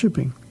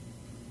 worshiping.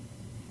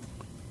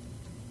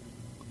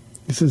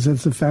 He says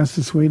that's the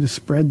fastest way to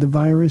spread the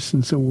virus,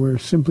 and so we're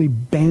simply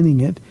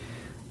banning it.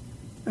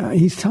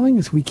 He's telling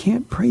us we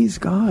can't praise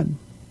God.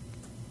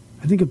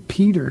 I think of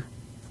Peter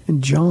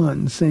and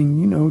John saying,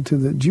 you know, to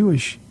the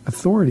Jewish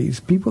authorities,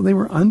 people they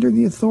were under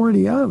the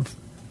authority of,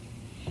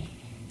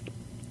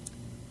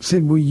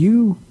 said, will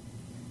you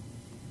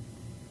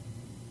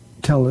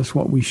tell us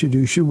what we should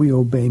do? Should we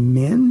obey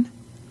men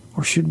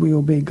or should we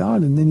obey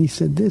God? And then he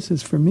said, this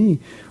is for me.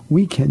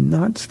 We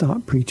cannot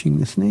stop preaching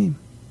this name.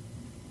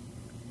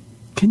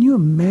 Can you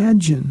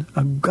imagine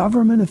a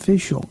government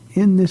official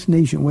in this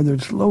nation, whether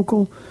it's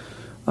local,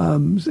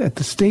 at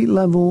the state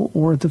level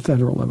or at the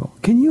federal level?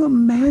 Can you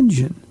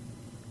imagine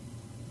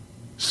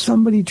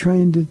somebody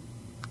trying to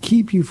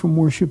keep you from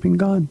worshiping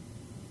God?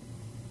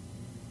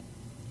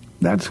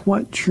 That's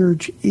what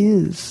church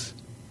is.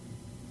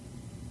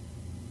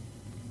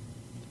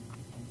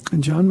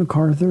 And John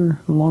MacArthur,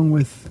 along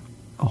with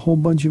a whole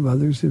bunch of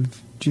others,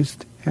 have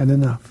just had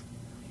enough.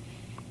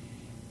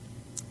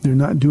 They're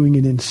not doing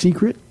it in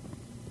secret.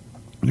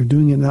 They're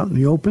doing it out in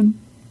the open.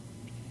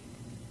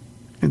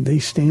 And they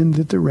stand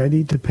at the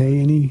ready to pay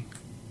any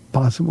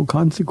possible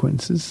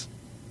consequences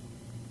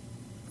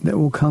that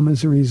will come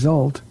as a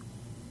result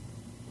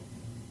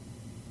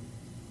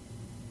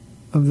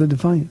of the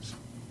defiance.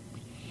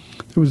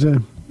 There was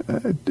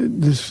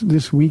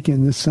this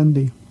weekend, this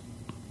Sunday,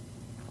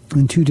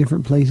 in two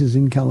different places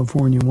in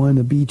California, one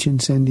a beach in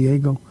San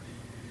Diego.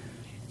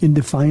 In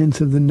defiance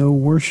of the no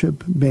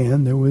worship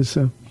ban, there was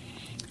a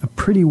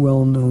pretty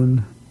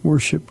well-known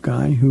worship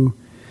guy who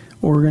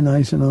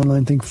organized an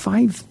online thing.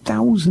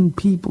 5,000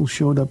 people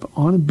showed up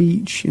on a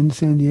beach in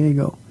San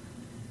Diego,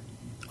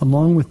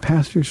 along with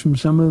pastors from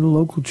some of the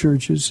local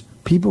churches.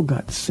 People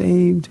got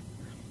saved.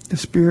 The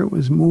Spirit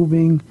was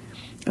moving.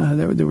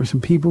 There were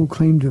some people who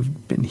claimed to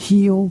have been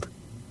healed.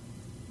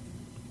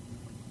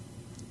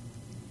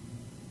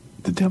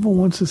 The devil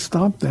wants to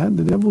stop that.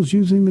 The devil's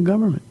using the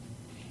government.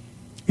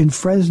 In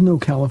Fresno,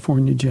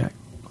 California, Jack,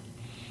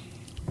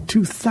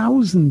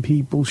 2,000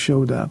 people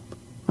showed up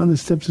on the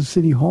steps of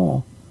City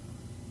Hall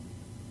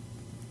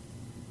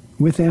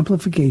with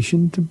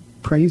amplification to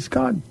praise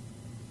God.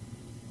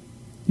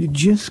 You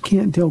just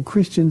can't tell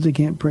Christians they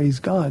can't praise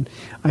God.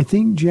 I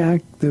think,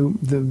 Jack,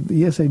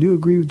 yes, I do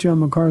agree with John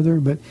MacArthur,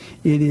 but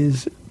it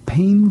is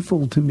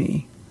painful to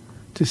me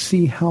to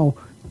see how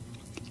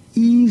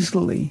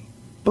easily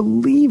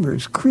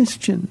believers,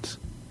 Christians,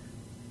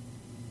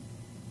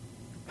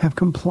 have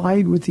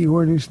complied with the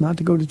orders not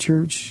to go to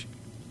church.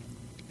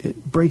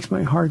 It breaks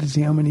my heart to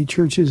see how many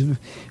churches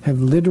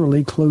have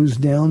literally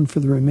closed down for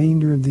the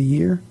remainder of the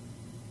year,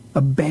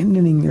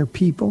 abandoning their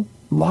people,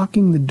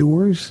 locking the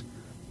doors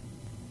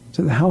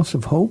to the house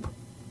of hope.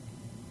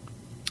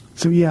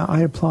 So yeah, I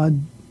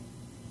applaud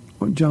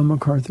what John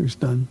MacArthur's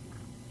done.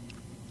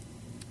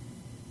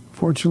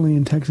 Fortunately,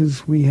 in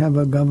Texas, we have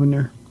a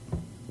governor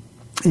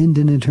and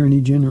an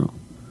attorney general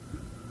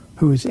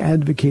who is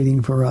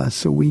advocating for us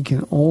so we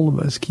can, all of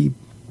us, keep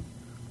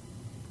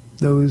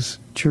those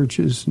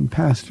churches and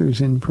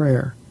pastors in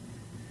prayer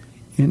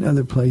in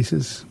other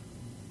places.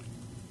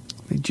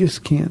 They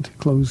just can't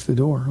close the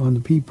door on the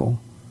people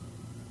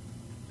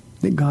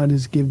that God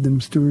has given them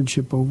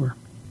stewardship over.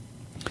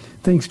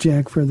 Thanks,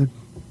 Jack, for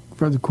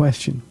the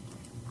question.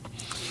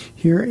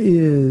 Here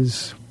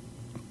is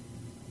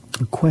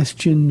a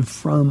question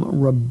from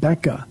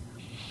Rebecca.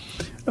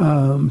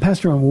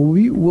 Pastor Ron,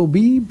 will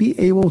we be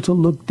able to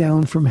look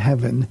down from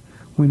heaven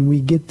when we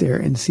get there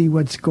and see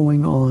what's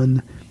going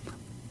on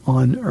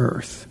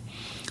earth?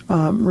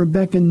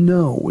 Rebecca,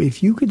 no.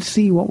 If you could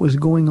see what was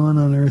going on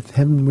earth,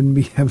 heaven wouldn't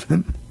be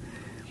heaven.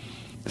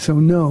 So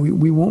no,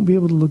 we won't be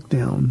able to look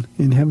down.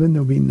 In heaven,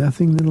 there'll be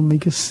nothing that'll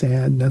make us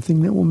sad,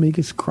 nothing that will make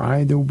us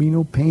cry. There will be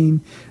no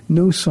pain,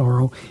 no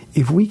sorrow.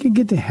 If we could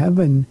get to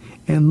heaven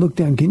and look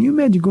down, can you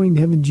imagine going to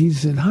heaven?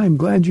 Jesus said, "Hi, I'm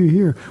glad you're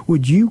here.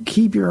 Would you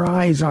keep your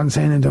eyes on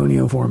San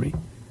Antonio for me?"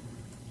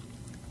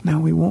 Now,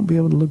 we won't be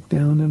able to look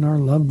down on our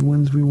loved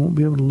ones. We won't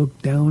be able to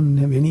look down and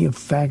have any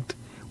effect.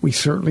 We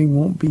certainly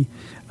won't be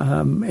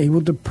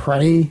able to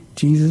pray.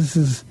 Jesus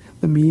is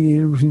the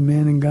mediator between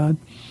man and God.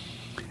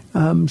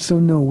 So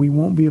no, we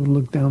won't be able to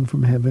look down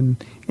from heaven,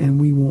 and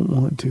we won't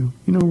want to.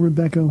 You know,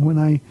 Rebecca, when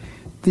I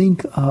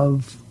think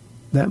of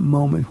that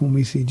moment when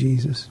we see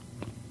Jesus,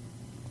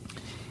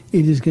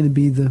 it is going to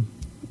be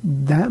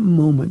that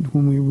moment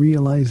when we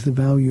realize the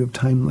value of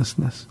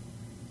timelessness.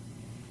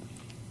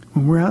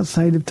 When we're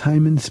outside of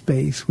time and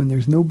space, when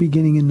there's no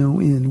beginning and no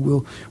end,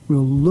 we'll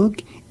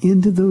look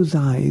into those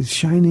eyes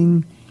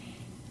shining,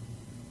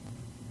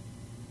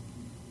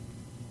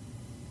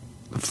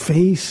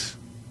 face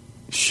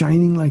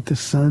shining like the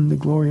sun, the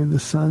glory of the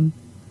sun.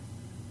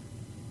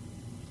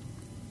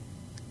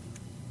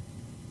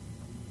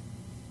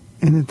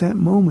 And at that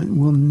moment,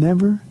 we'll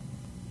never,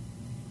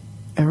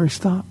 ever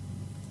stop.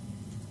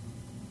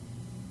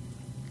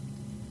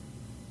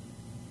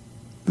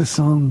 The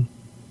song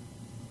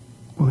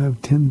will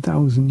have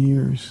 10,000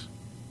 years,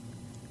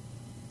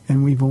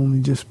 and we've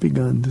only just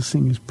begun to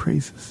sing his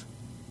praises.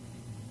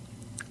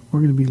 We're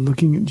going to be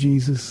looking at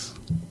Jesus.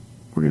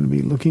 We're going to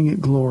be looking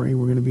at glory.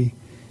 We're going to be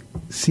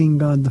seeing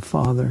God the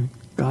Father,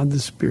 God the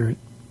Spirit.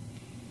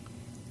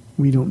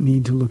 We don't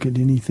need to look at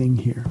anything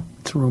here.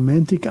 It's a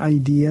romantic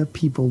idea.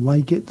 People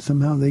like it.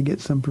 Somehow they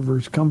get some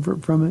perverse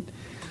comfort from it.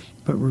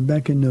 But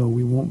Rebecca, no,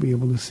 we won't be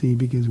able to see,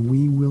 because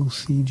we will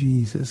see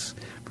Jesus.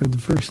 For the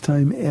first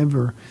time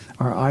ever,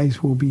 our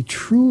eyes will be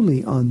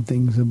truly on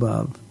things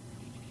above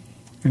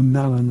and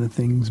not on the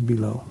things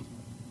below.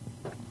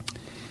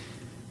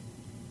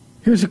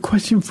 Here's a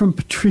question from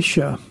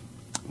Patricia.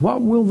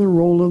 What will the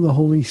role of the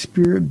Holy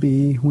Spirit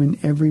be when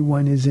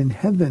everyone is in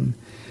heaven?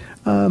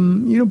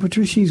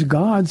 Patricia's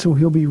God, so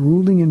he'll be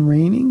ruling and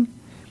reigning.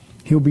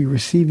 He'll be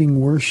receiving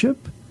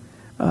worship.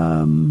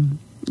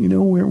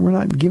 We're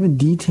not given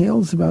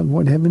details about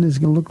what heaven is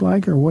going to look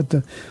like or what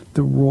the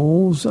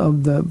roles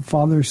of the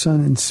Father,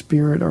 Son, and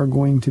Spirit are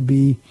going to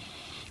be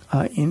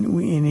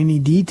in any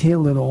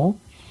detail at all.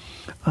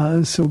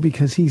 So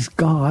because he's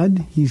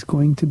God, he's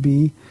going to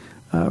be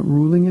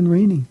ruling and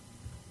reigning.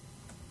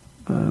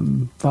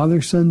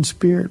 Father, Son,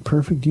 Spirit,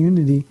 perfect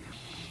unity.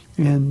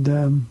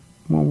 And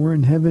when we're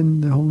in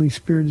heaven, the Holy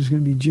Spirit is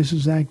going to be just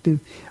as active,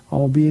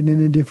 albeit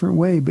in a different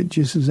way, but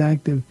just as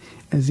active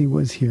as he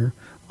was here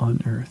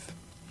on earth.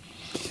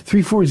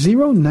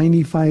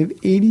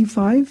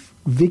 340-9585.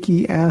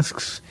 Vicky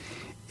asks,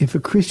 if a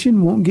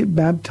Christian won't get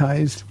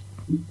baptized,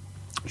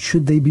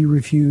 should they be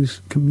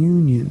refused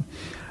communion?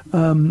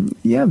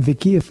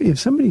 Vicky, if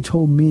somebody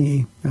told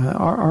me,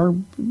 our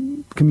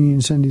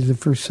Communion Sunday is the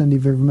first Sunday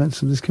of every month,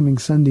 so this coming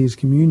Sunday is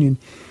communion.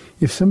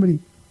 If somebody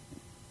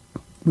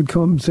would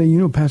come and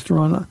say, Pastor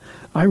Ron,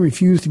 I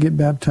refuse to get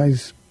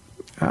baptized,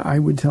 I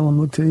would tell them,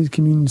 look, today's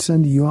Communion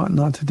Sunday, you ought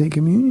not to take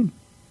communion.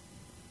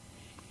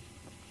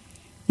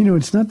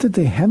 It's not that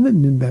they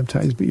haven't been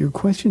baptized, but your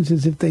question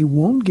says if they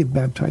won't get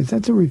baptized,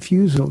 that's a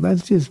refusal.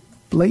 That's just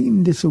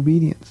blatant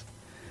disobedience.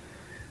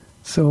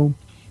 So,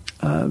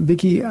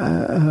 Vicky,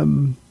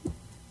 I'd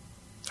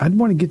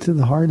want to get to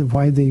the heart of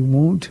why they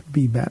won't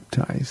be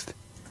baptized.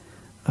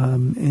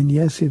 And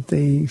yes, if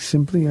they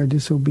simply are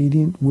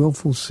disobedient,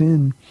 willful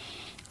sin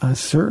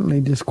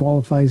certainly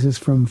disqualifies us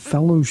from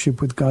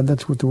fellowship with God.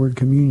 That's what the word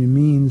communion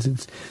means.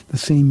 It's the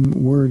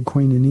same word,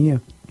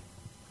 koinonia.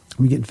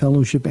 We get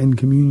fellowship and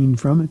communion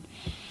from it.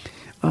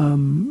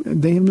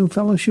 They have no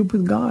fellowship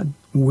with God.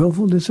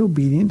 Willful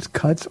disobedience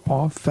cuts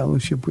off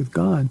fellowship with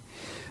God.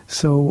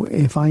 So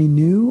if I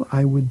knew,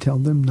 I would tell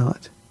them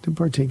not to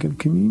partake of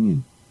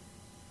communion.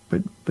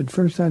 But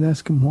first I'd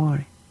ask them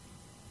why.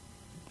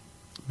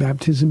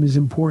 Baptism is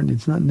important.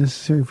 It's not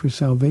necessary for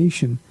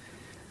salvation,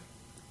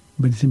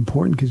 but it's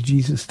important because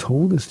Jesus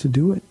told us to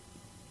do it.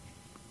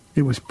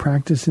 It was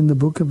practiced in the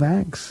book of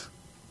Acts.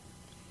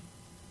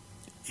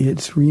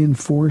 It's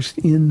reinforced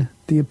in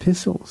the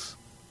epistles.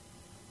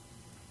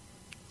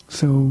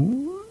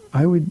 So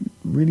I would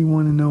really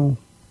want to know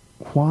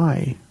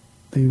why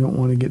they don't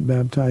want to get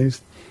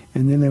baptized,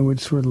 and then I would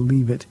sort of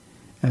leave it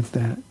at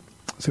that.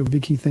 So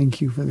Vicky,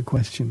 thank you for the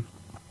question.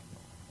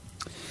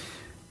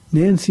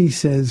 Nancy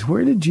says,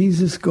 where did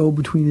Jesus go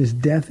between his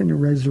death and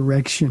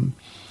resurrection?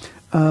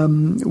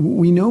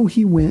 We know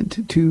he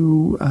went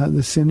to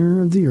the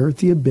center of the earth,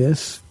 the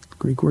abyss.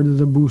 Greek word is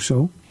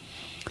abuso.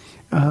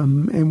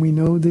 And we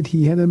know that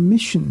he had a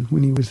mission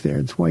when he was there.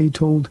 It's why he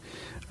told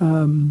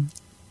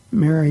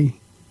Mary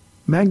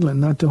Magdalene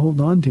not to hold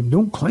on to him.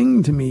 Don't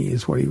cling to me,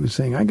 is what he was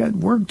saying. I got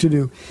work to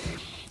do.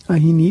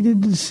 He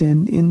needed to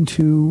descend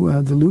into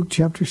the Luke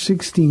chapter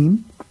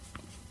 16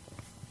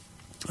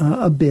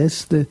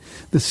 abyss, the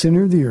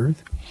center of the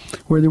earth,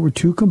 where there were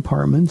two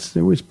compartments.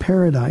 There was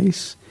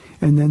paradise,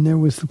 and then there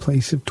was the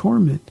place of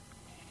torment.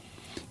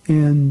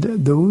 And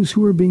those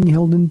who were being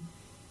held in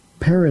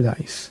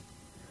paradise,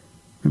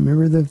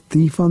 remember the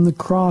thief on the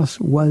cross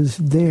was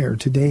there.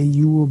 Today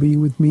you will be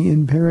with me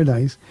in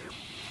paradise.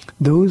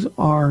 Those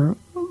are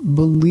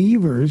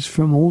believers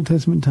from Old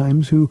Testament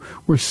times who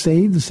were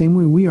saved the same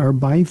way we are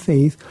by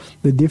faith.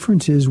 The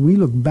difference is we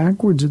look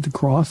backwards at the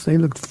cross. They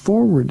looked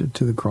forward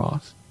to the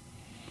cross.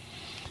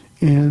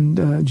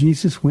 And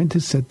Jesus went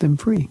to set them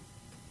free.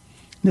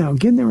 Now,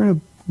 again, they're in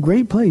a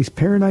great place.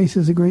 Paradise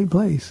is a great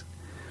place.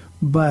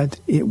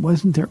 But it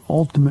wasn't their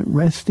ultimate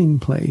resting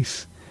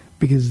place,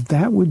 because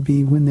that would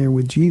be when they're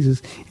with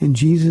Jesus. And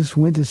Jesus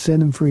went to set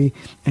them free,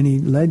 and he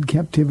led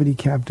captivity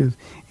captive,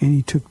 and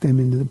he took them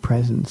into the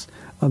presence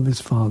of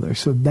his Father.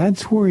 So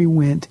that's where he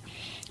went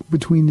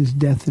between his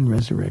death and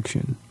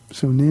resurrection.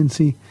 So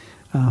Nancy,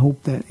 I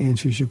hope that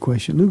answers your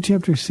question. Luke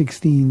chapter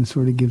 16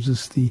 sort of gives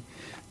us the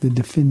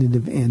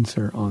definitive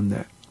answer on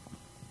that.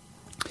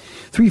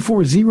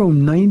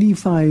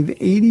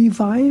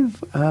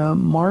 340-9585.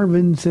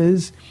 Marvin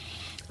says,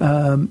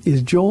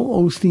 is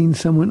Joel Osteen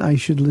someone I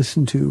should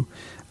listen to?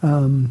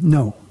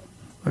 No.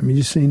 Let me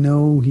just say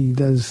no. He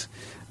does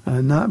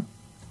not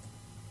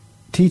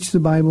teach the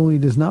Bible. He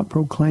does not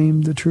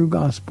proclaim the true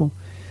gospel.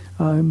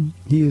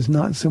 He is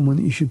not someone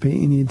that you should pay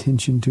any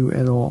attention to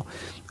at all.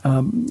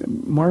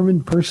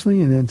 Marvin,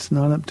 personally, and it's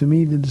not up to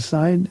me to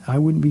decide, I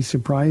wouldn't be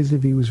surprised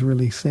if he was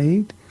really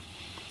saved.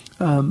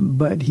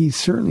 But he's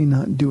certainly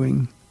not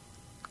doing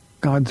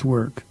God's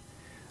work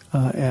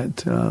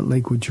at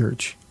Lakewood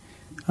Church.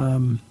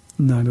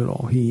 Not at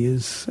all. He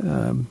is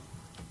a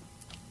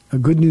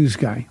good news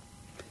guy.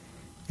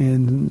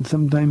 And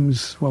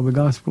sometimes, while the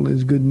gospel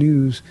is good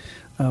news,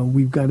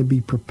 we've got to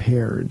be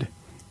prepared.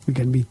 We've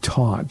got to be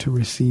taught to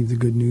receive the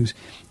good news,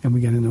 and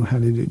we got to know how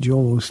to do it.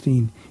 Joel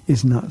Osteen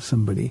is not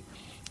somebody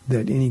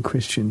that any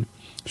Christian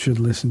should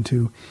listen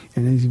to.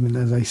 And even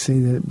as I say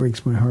that, it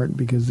breaks my heart,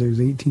 because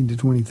there's 18 to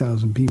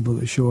 20,000 people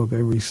that show up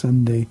every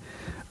Sunday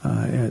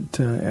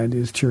at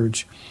his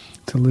church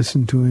to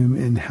listen to him,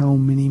 and how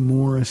many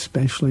more,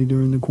 especially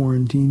during the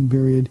quarantine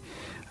period,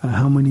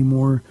 how many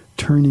more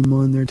turn him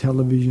on their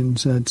television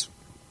sets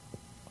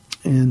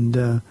and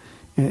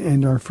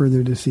are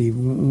further deceived.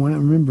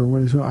 Remember,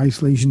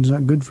 isolation is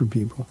not good for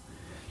people.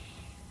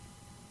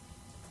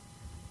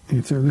 And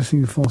if they're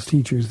listening to false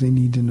teachers, they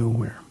need to know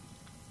where.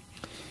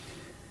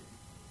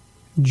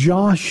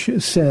 Josh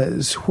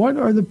says, what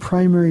are the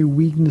primary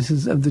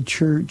weaknesses of the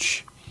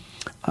church?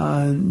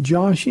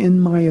 Josh, in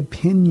my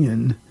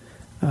opinion,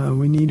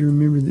 we need to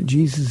remember that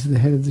Jesus is the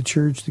head of the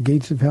church. The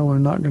gates of hell are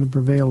not going to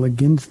prevail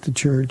against the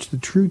church, the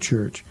true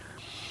church.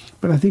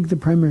 But I think the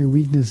primary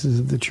weaknesses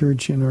of the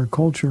church in our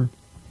culture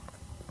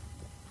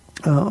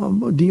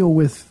deal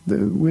with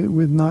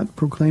not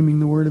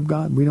proclaiming the Word of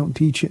God. We don't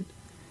teach it.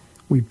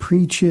 We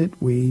preach it.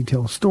 We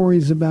tell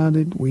stories about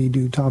it. We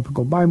do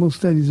topical Bible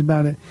studies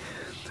about it.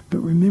 But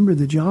remember,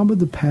 the job of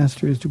the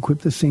pastor is to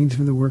equip the saints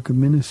for the work of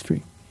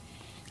ministry.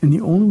 And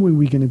the only way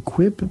we can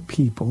equip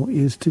people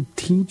is to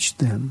teach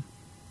them.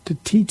 To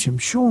teach them,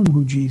 show them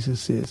who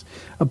Jesus is.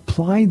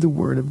 Apply the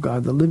Word of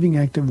God, the living,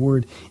 active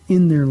Word,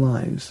 in their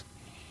lives.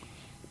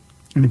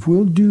 And if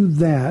we'll do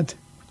that,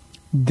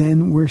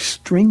 then we're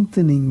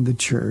strengthening the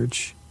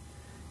church.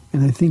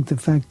 And I think the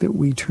fact that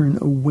we turn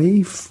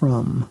away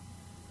from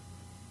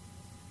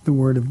the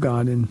Word of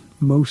God in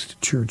most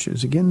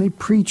churches, again, they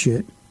preach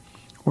it,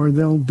 or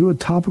they'll do a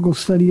topical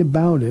study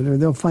about it, or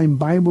they'll find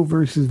Bible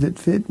verses that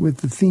fit with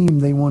the theme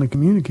they want to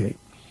communicate.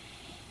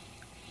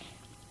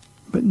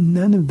 But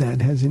none of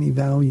that has any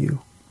value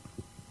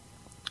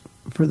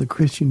for the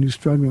Christian who's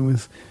struggling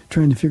with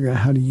trying to figure out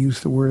how to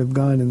use the Word of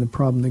God in the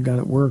problem they've got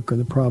at work, or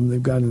the problem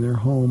they've got in their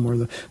home, or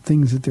the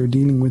things that they're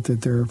dealing with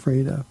that they're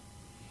afraid of.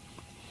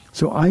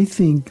 So I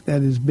think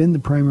that has been the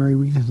primary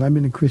weakness. I've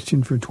been a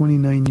Christian for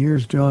 29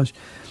 years, Josh,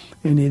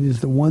 and it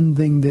is the one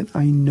thing that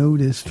I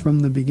noticed from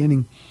the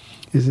beginning,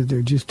 is that there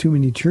are just too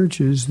many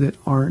churches that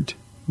aren't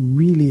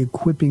really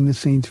equipping the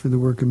saints for the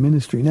work of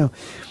ministry. Now,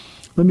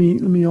 let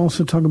me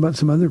also talk about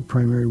some other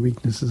primary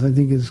weaknesses. I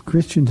think as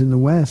Christians in the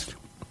West,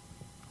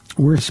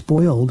 we're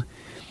spoiled.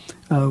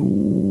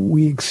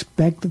 We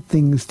expect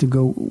things to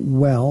go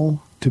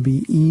well, to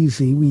be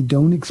easy. We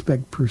don't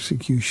expect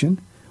persecution.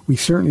 We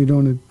certainly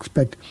don't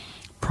expect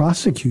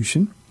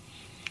prosecution.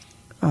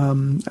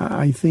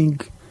 I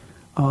think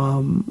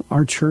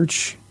our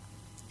church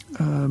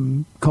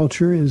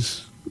culture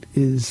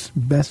is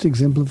best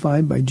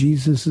exemplified by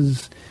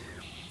Jesus's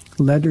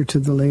letter to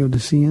the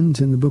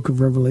Laodiceans in the book of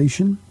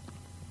Revelation.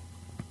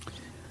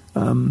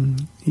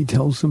 He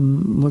tells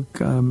them, look,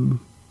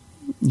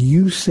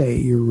 you say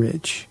you're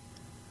rich.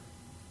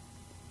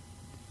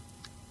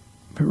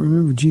 But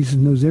remember, Jesus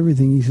knows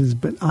everything. He says,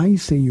 but I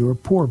say you're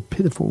poor,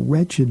 pitiful,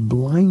 wretched,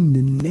 blind,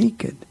 and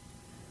naked.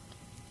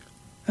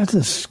 That's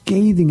a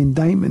scathing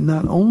indictment.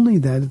 Not only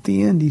that, at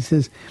the end, he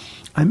says,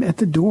 I'm at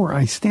the door.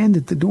 I stand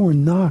at the door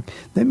and knock.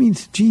 That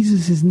means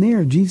Jesus is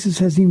near. Jesus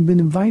hasn't even been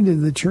invited to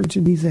the church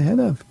that he's the head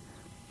of.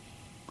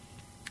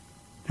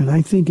 And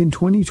I think in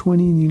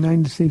 2020 in the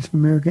United States of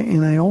America,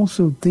 and I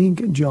also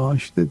think,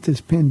 Josh, that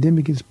this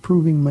pandemic is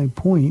proving my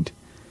point,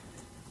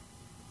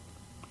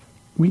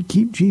 we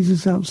keep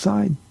Jesus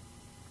outside.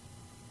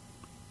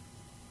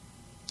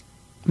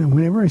 Now,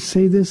 whenever I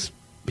say this,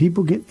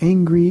 people get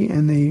angry,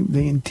 and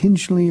they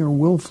intentionally or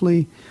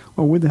willfully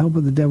or with the help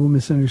of the devil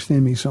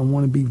misunderstand me. So I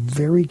want to be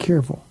very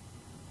careful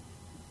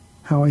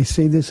how I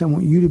say this. I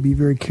want you to be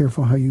very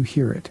careful how you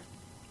hear it.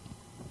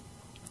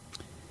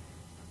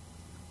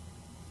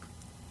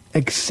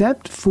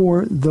 Except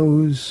for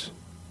those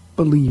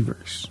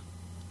believers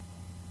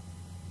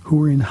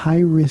who are in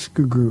high-risk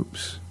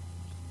groups,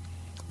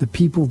 the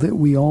people that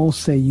we all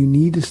say, you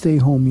need to stay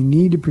home, you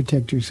need to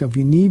protect yourself,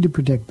 you need to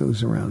protect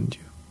those around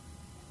you.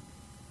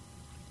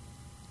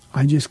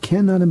 I just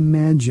cannot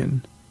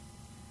imagine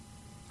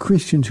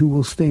Christians who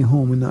will stay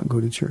home and not go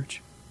to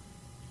church.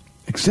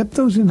 Except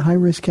those in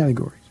high-risk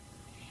categories.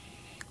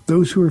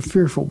 Those who are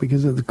fearful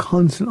because of the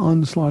constant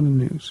onslaught of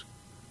news.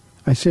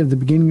 I said at the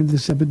beginning of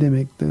this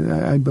epidemic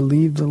that I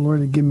believed the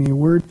Lord had given me a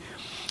word.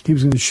 He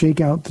was going to shake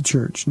out the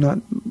church. Not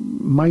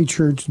my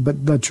church,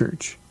 but the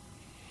church.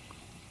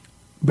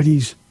 But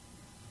he's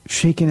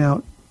shaken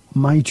out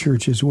my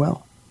church as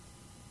well.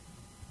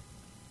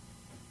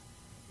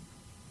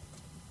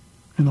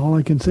 And all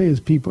I can say is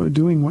people are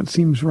doing what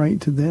seems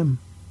right to them.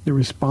 They're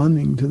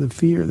responding to the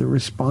fear. They're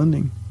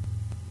responding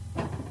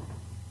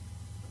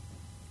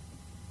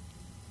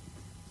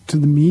to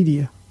the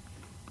media.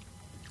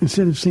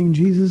 Instead of saying,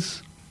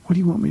 Jesus, what do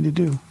you want me to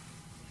do?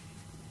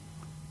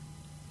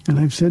 And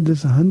I've said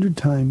this 100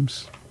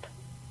 times.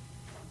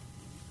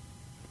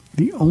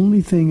 The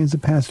only thing as a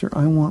pastor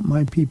I want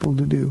my people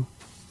to do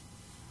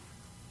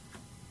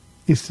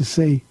is to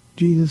say,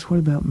 Jesus, what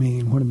about me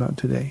and what about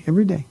today?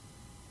 Every day.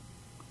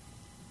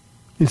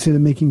 Instead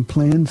of making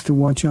plans to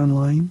watch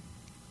online,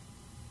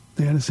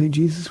 they got to say,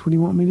 Jesus, what do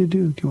you want me to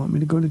do? Do you want me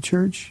to go to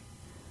church?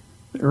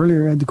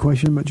 Earlier I had the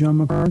question about John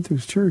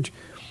MacArthur's church.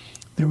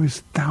 There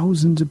was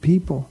thousands of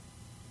people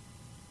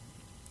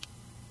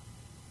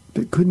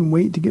that couldn't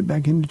wait to get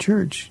back into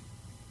church.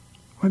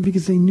 Why?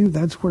 Because they knew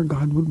that's where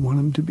God would want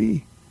them to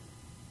be.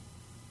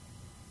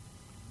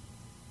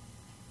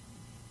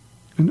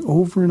 And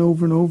over and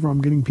over and over,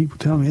 I'm getting people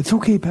telling me, it's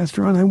okay,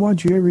 Pastor Ron, I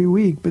watch you every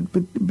week, but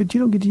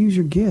you don't get to use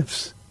your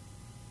gifts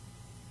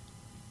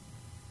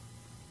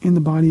in the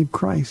body of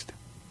Christ.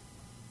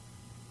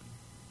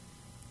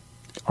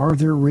 Are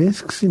there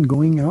risks in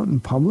going out in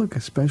public,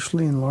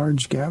 especially in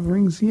large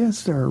gatherings?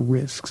 Yes, there are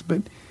risks,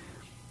 but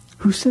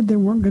who said there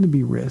weren't going to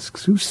be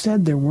risks? Who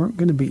said there weren't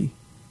going to be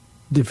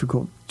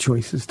difficult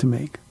choices to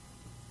make?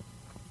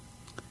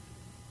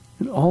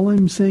 And all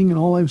I'm saying and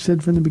all I've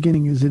said from the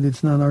beginning is that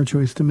it's not our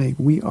choice to make.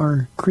 We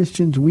are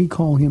Christians. We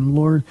call him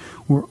Lord.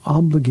 We're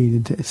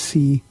obligated to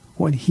see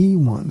what he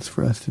wants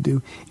for us to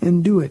do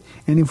and do it.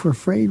 And if we're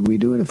afraid, we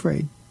do it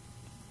afraid.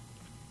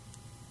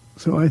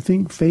 So I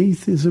think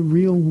faith is a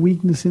real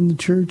weakness in the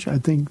church. I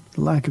think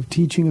the lack of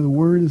teaching of the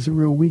word is a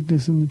real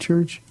weakness in the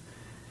church.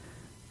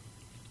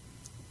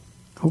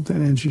 Hope that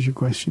answers your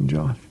question,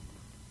 Josh.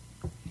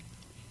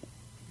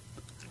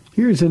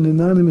 Here's an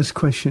anonymous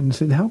question. It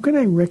said, how can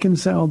I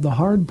reconcile the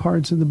hard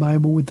parts of the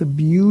Bible with the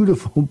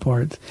beautiful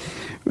parts?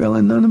 Well,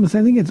 anonymous,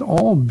 I think it's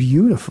all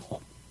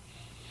beautiful.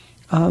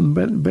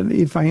 But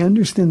if I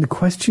understand the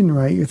question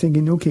right, you're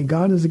thinking, okay,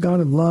 God is a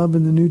God of love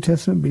in the New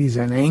Testament, but he's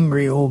an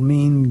angry old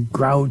mean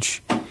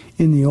grouch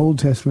in the Old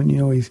Testament. You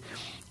know, he's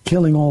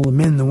killing all the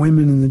men, the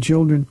women, and the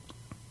children.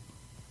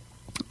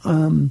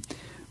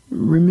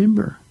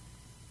 Remember,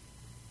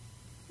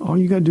 all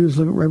you got to do is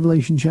look at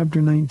Revelation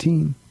chapter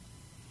 19.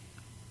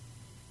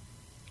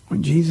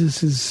 When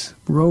Jesus'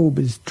 robe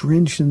is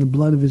drenched in the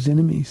blood of his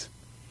enemies,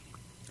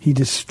 he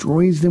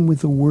destroys them with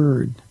the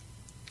word,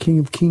 King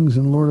of Kings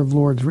and Lord of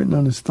Lords, written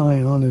on his thigh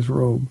and on his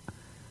robe.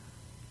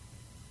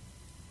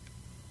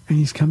 And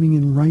he's coming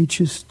in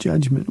righteous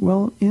judgment.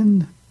 Well,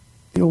 in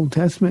the Old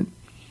Testament,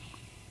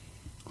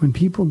 when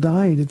people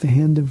died at the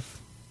hand of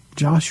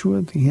Joshua,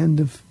 at the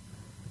hand of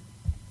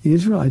the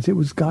Israelites, it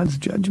was God's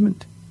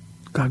judgment.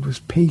 God was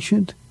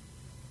patient.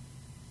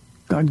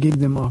 God gave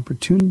them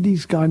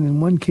opportunities. God,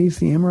 in one case,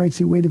 the Amorites,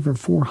 he waited for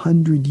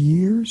 400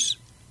 years.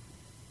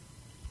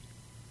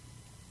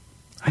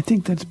 I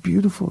think that's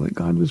beautiful that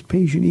God was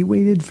patient. He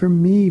waited for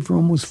me for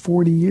almost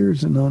 40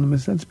 years,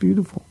 anonymous. That's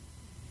beautiful.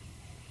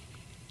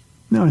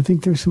 Now, I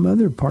think there's some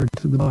other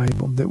parts of the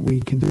Bible that we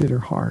consider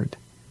hard.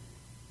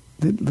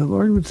 That the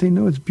Lord would say,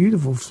 no, it's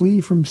beautiful.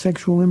 Flee from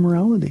sexual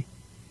immorality.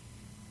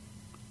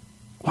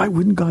 Why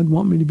wouldn't God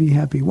want me to be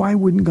happy? Why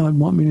wouldn't God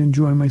want me to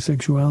enjoy my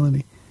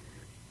sexuality?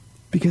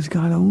 Because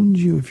God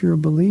owns you if you're a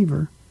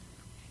believer.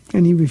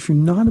 And even if you're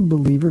not a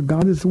believer,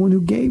 God is the one who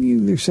gave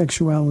you their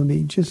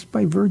sexuality. Just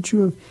by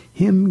virtue of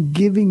him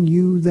giving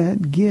you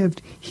that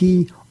gift,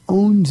 he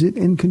owns it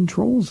and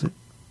controls it.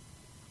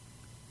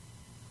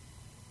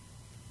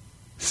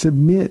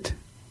 Submit,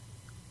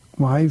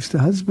 wives to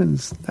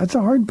husbands. That's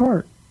a hard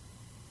part.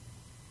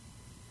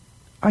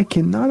 I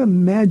cannot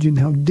imagine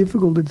how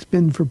difficult it's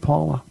been for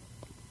Paula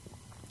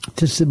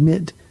to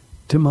submit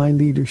to my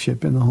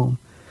leadership in the home.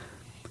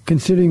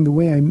 Considering the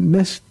way I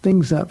messed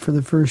things up for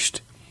the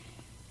first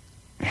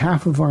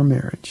half of our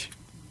marriage.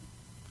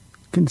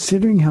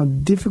 Considering how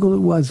difficult it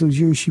was those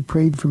years she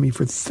prayed for me.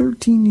 For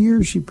 13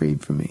 years she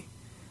prayed for me.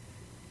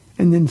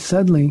 And then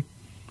suddenly,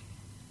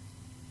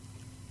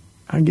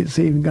 I get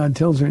saved and God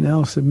tells her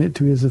now, submit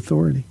to his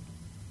authority.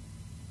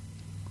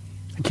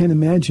 I can't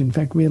imagine. In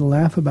fact, we had a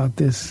laugh about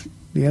this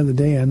the other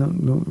day. I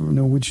don't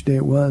know which day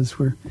it was,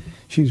 where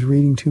she was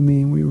reading to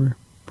me and we were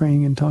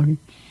praying and talking.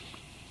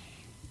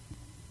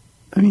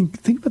 I mean,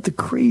 think about the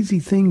crazy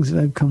things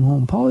that I've come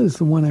home. Paula is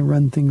the one I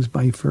run things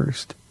by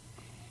first.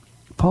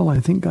 Paula, I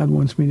think God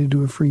wants me to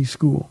do a free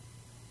school.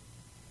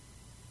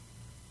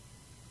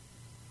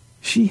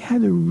 She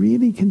had to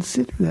really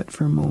consider that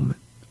for a moment.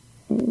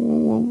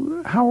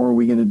 Well, how are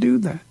we going to do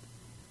that?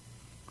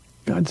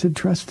 God said,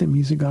 trust him.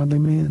 He's a godly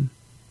man.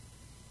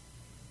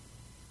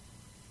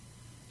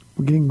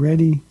 We're getting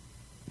ready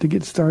to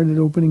get started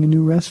opening a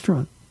new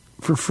restaurant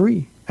for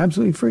free,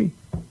 absolutely free.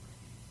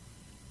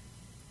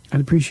 I'd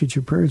appreciate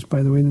your prayers,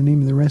 by the way. The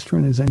name of the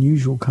restaurant is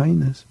Unusual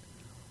Kindness.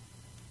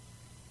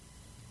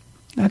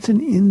 That's an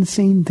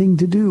insane thing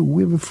to do.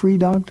 We have a free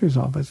doctor's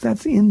office.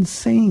 That's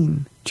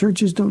insane.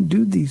 Churches don't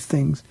do these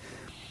things.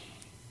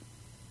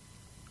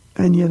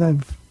 And yet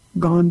I've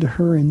gone to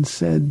her and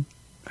said,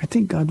 I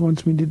think God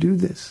wants me to do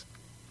this.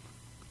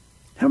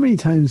 How many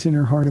times in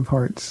her heart of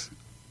hearts,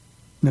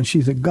 now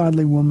she's a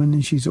godly woman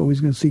and she's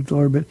always going to seek the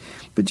Lord,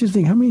 but just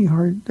think, how many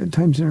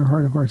times in her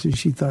heart of hearts has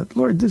she thought,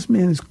 Lord, this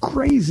man is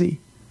crazy?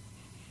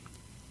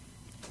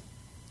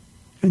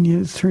 And yet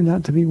it's turned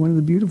out to be one of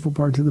the beautiful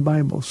parts of the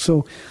Bible.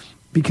 So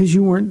because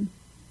you weren't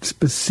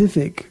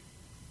specific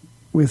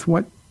with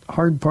what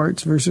hard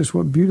parts versus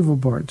what beautiful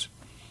parts,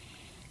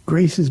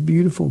 grace is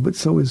beautiful, but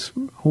so is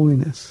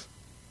holiness.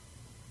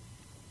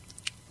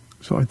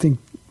 So I think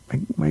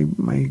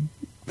my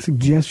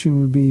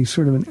suggestion would be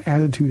sort of an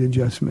attitude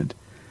adjustment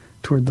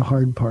toward the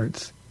hard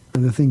parts,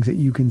 or the things that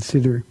you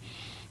consider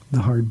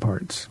the hard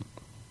parts.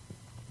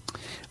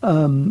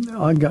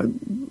 I've got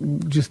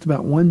just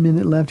about 1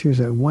 minute left. Here's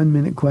a 1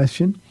 minute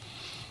question.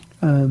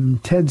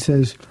 Ted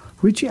says,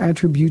 which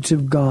attribute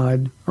of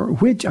God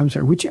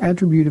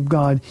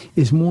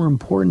is more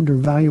important or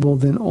valuable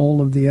than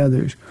all of the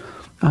others?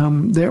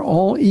 They're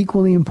all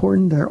equally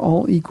important. They're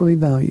all equally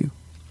valuable.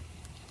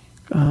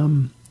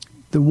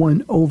 The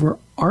one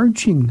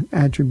overarching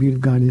attribute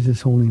of God is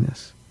his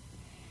holiness.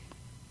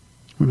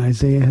 When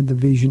Isaiah had the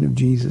vision of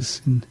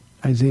Jesus in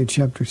Isaiah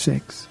chapter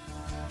 6,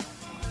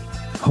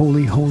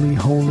 holy, holy,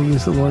 holy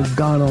is the Lord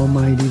God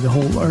Almighty. The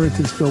whole earth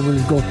is filled with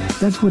his glory.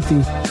 That's what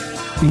the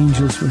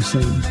angels were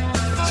saying.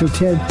 So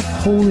Ted,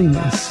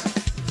 holiness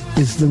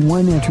is the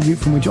one attribute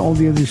from which all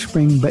the others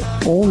spring, but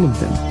all of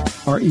them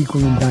are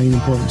equal in value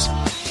and importance.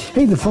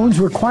 Hey, the phones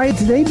were quiet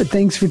today, but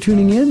thanks for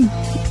tuning in.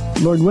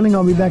 Lord willing,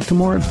 I'll be back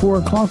tomorrow at 4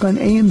 o'clock on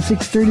AM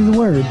 630 The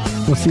Word.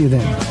 We'll see you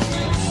then.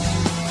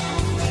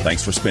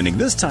 Thanks for spending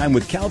this time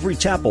with Calvary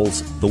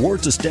Chapel's The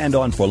Word to Stand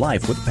On for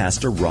Life with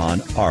Pastor Ron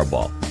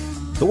Arbaugh.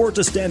 The Word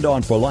to Stand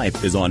On for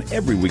Life is on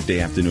every weekday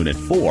afternoon at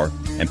 4,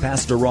 and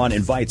Pastor Ron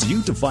invites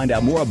you to find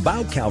out more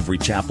about Calvary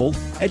Chapel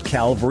at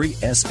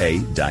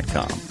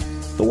calvarysa.com.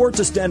 The Word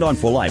to Stand On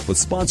for Life was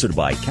sponsored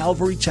by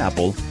Calvary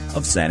Chapel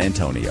of San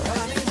Antonio.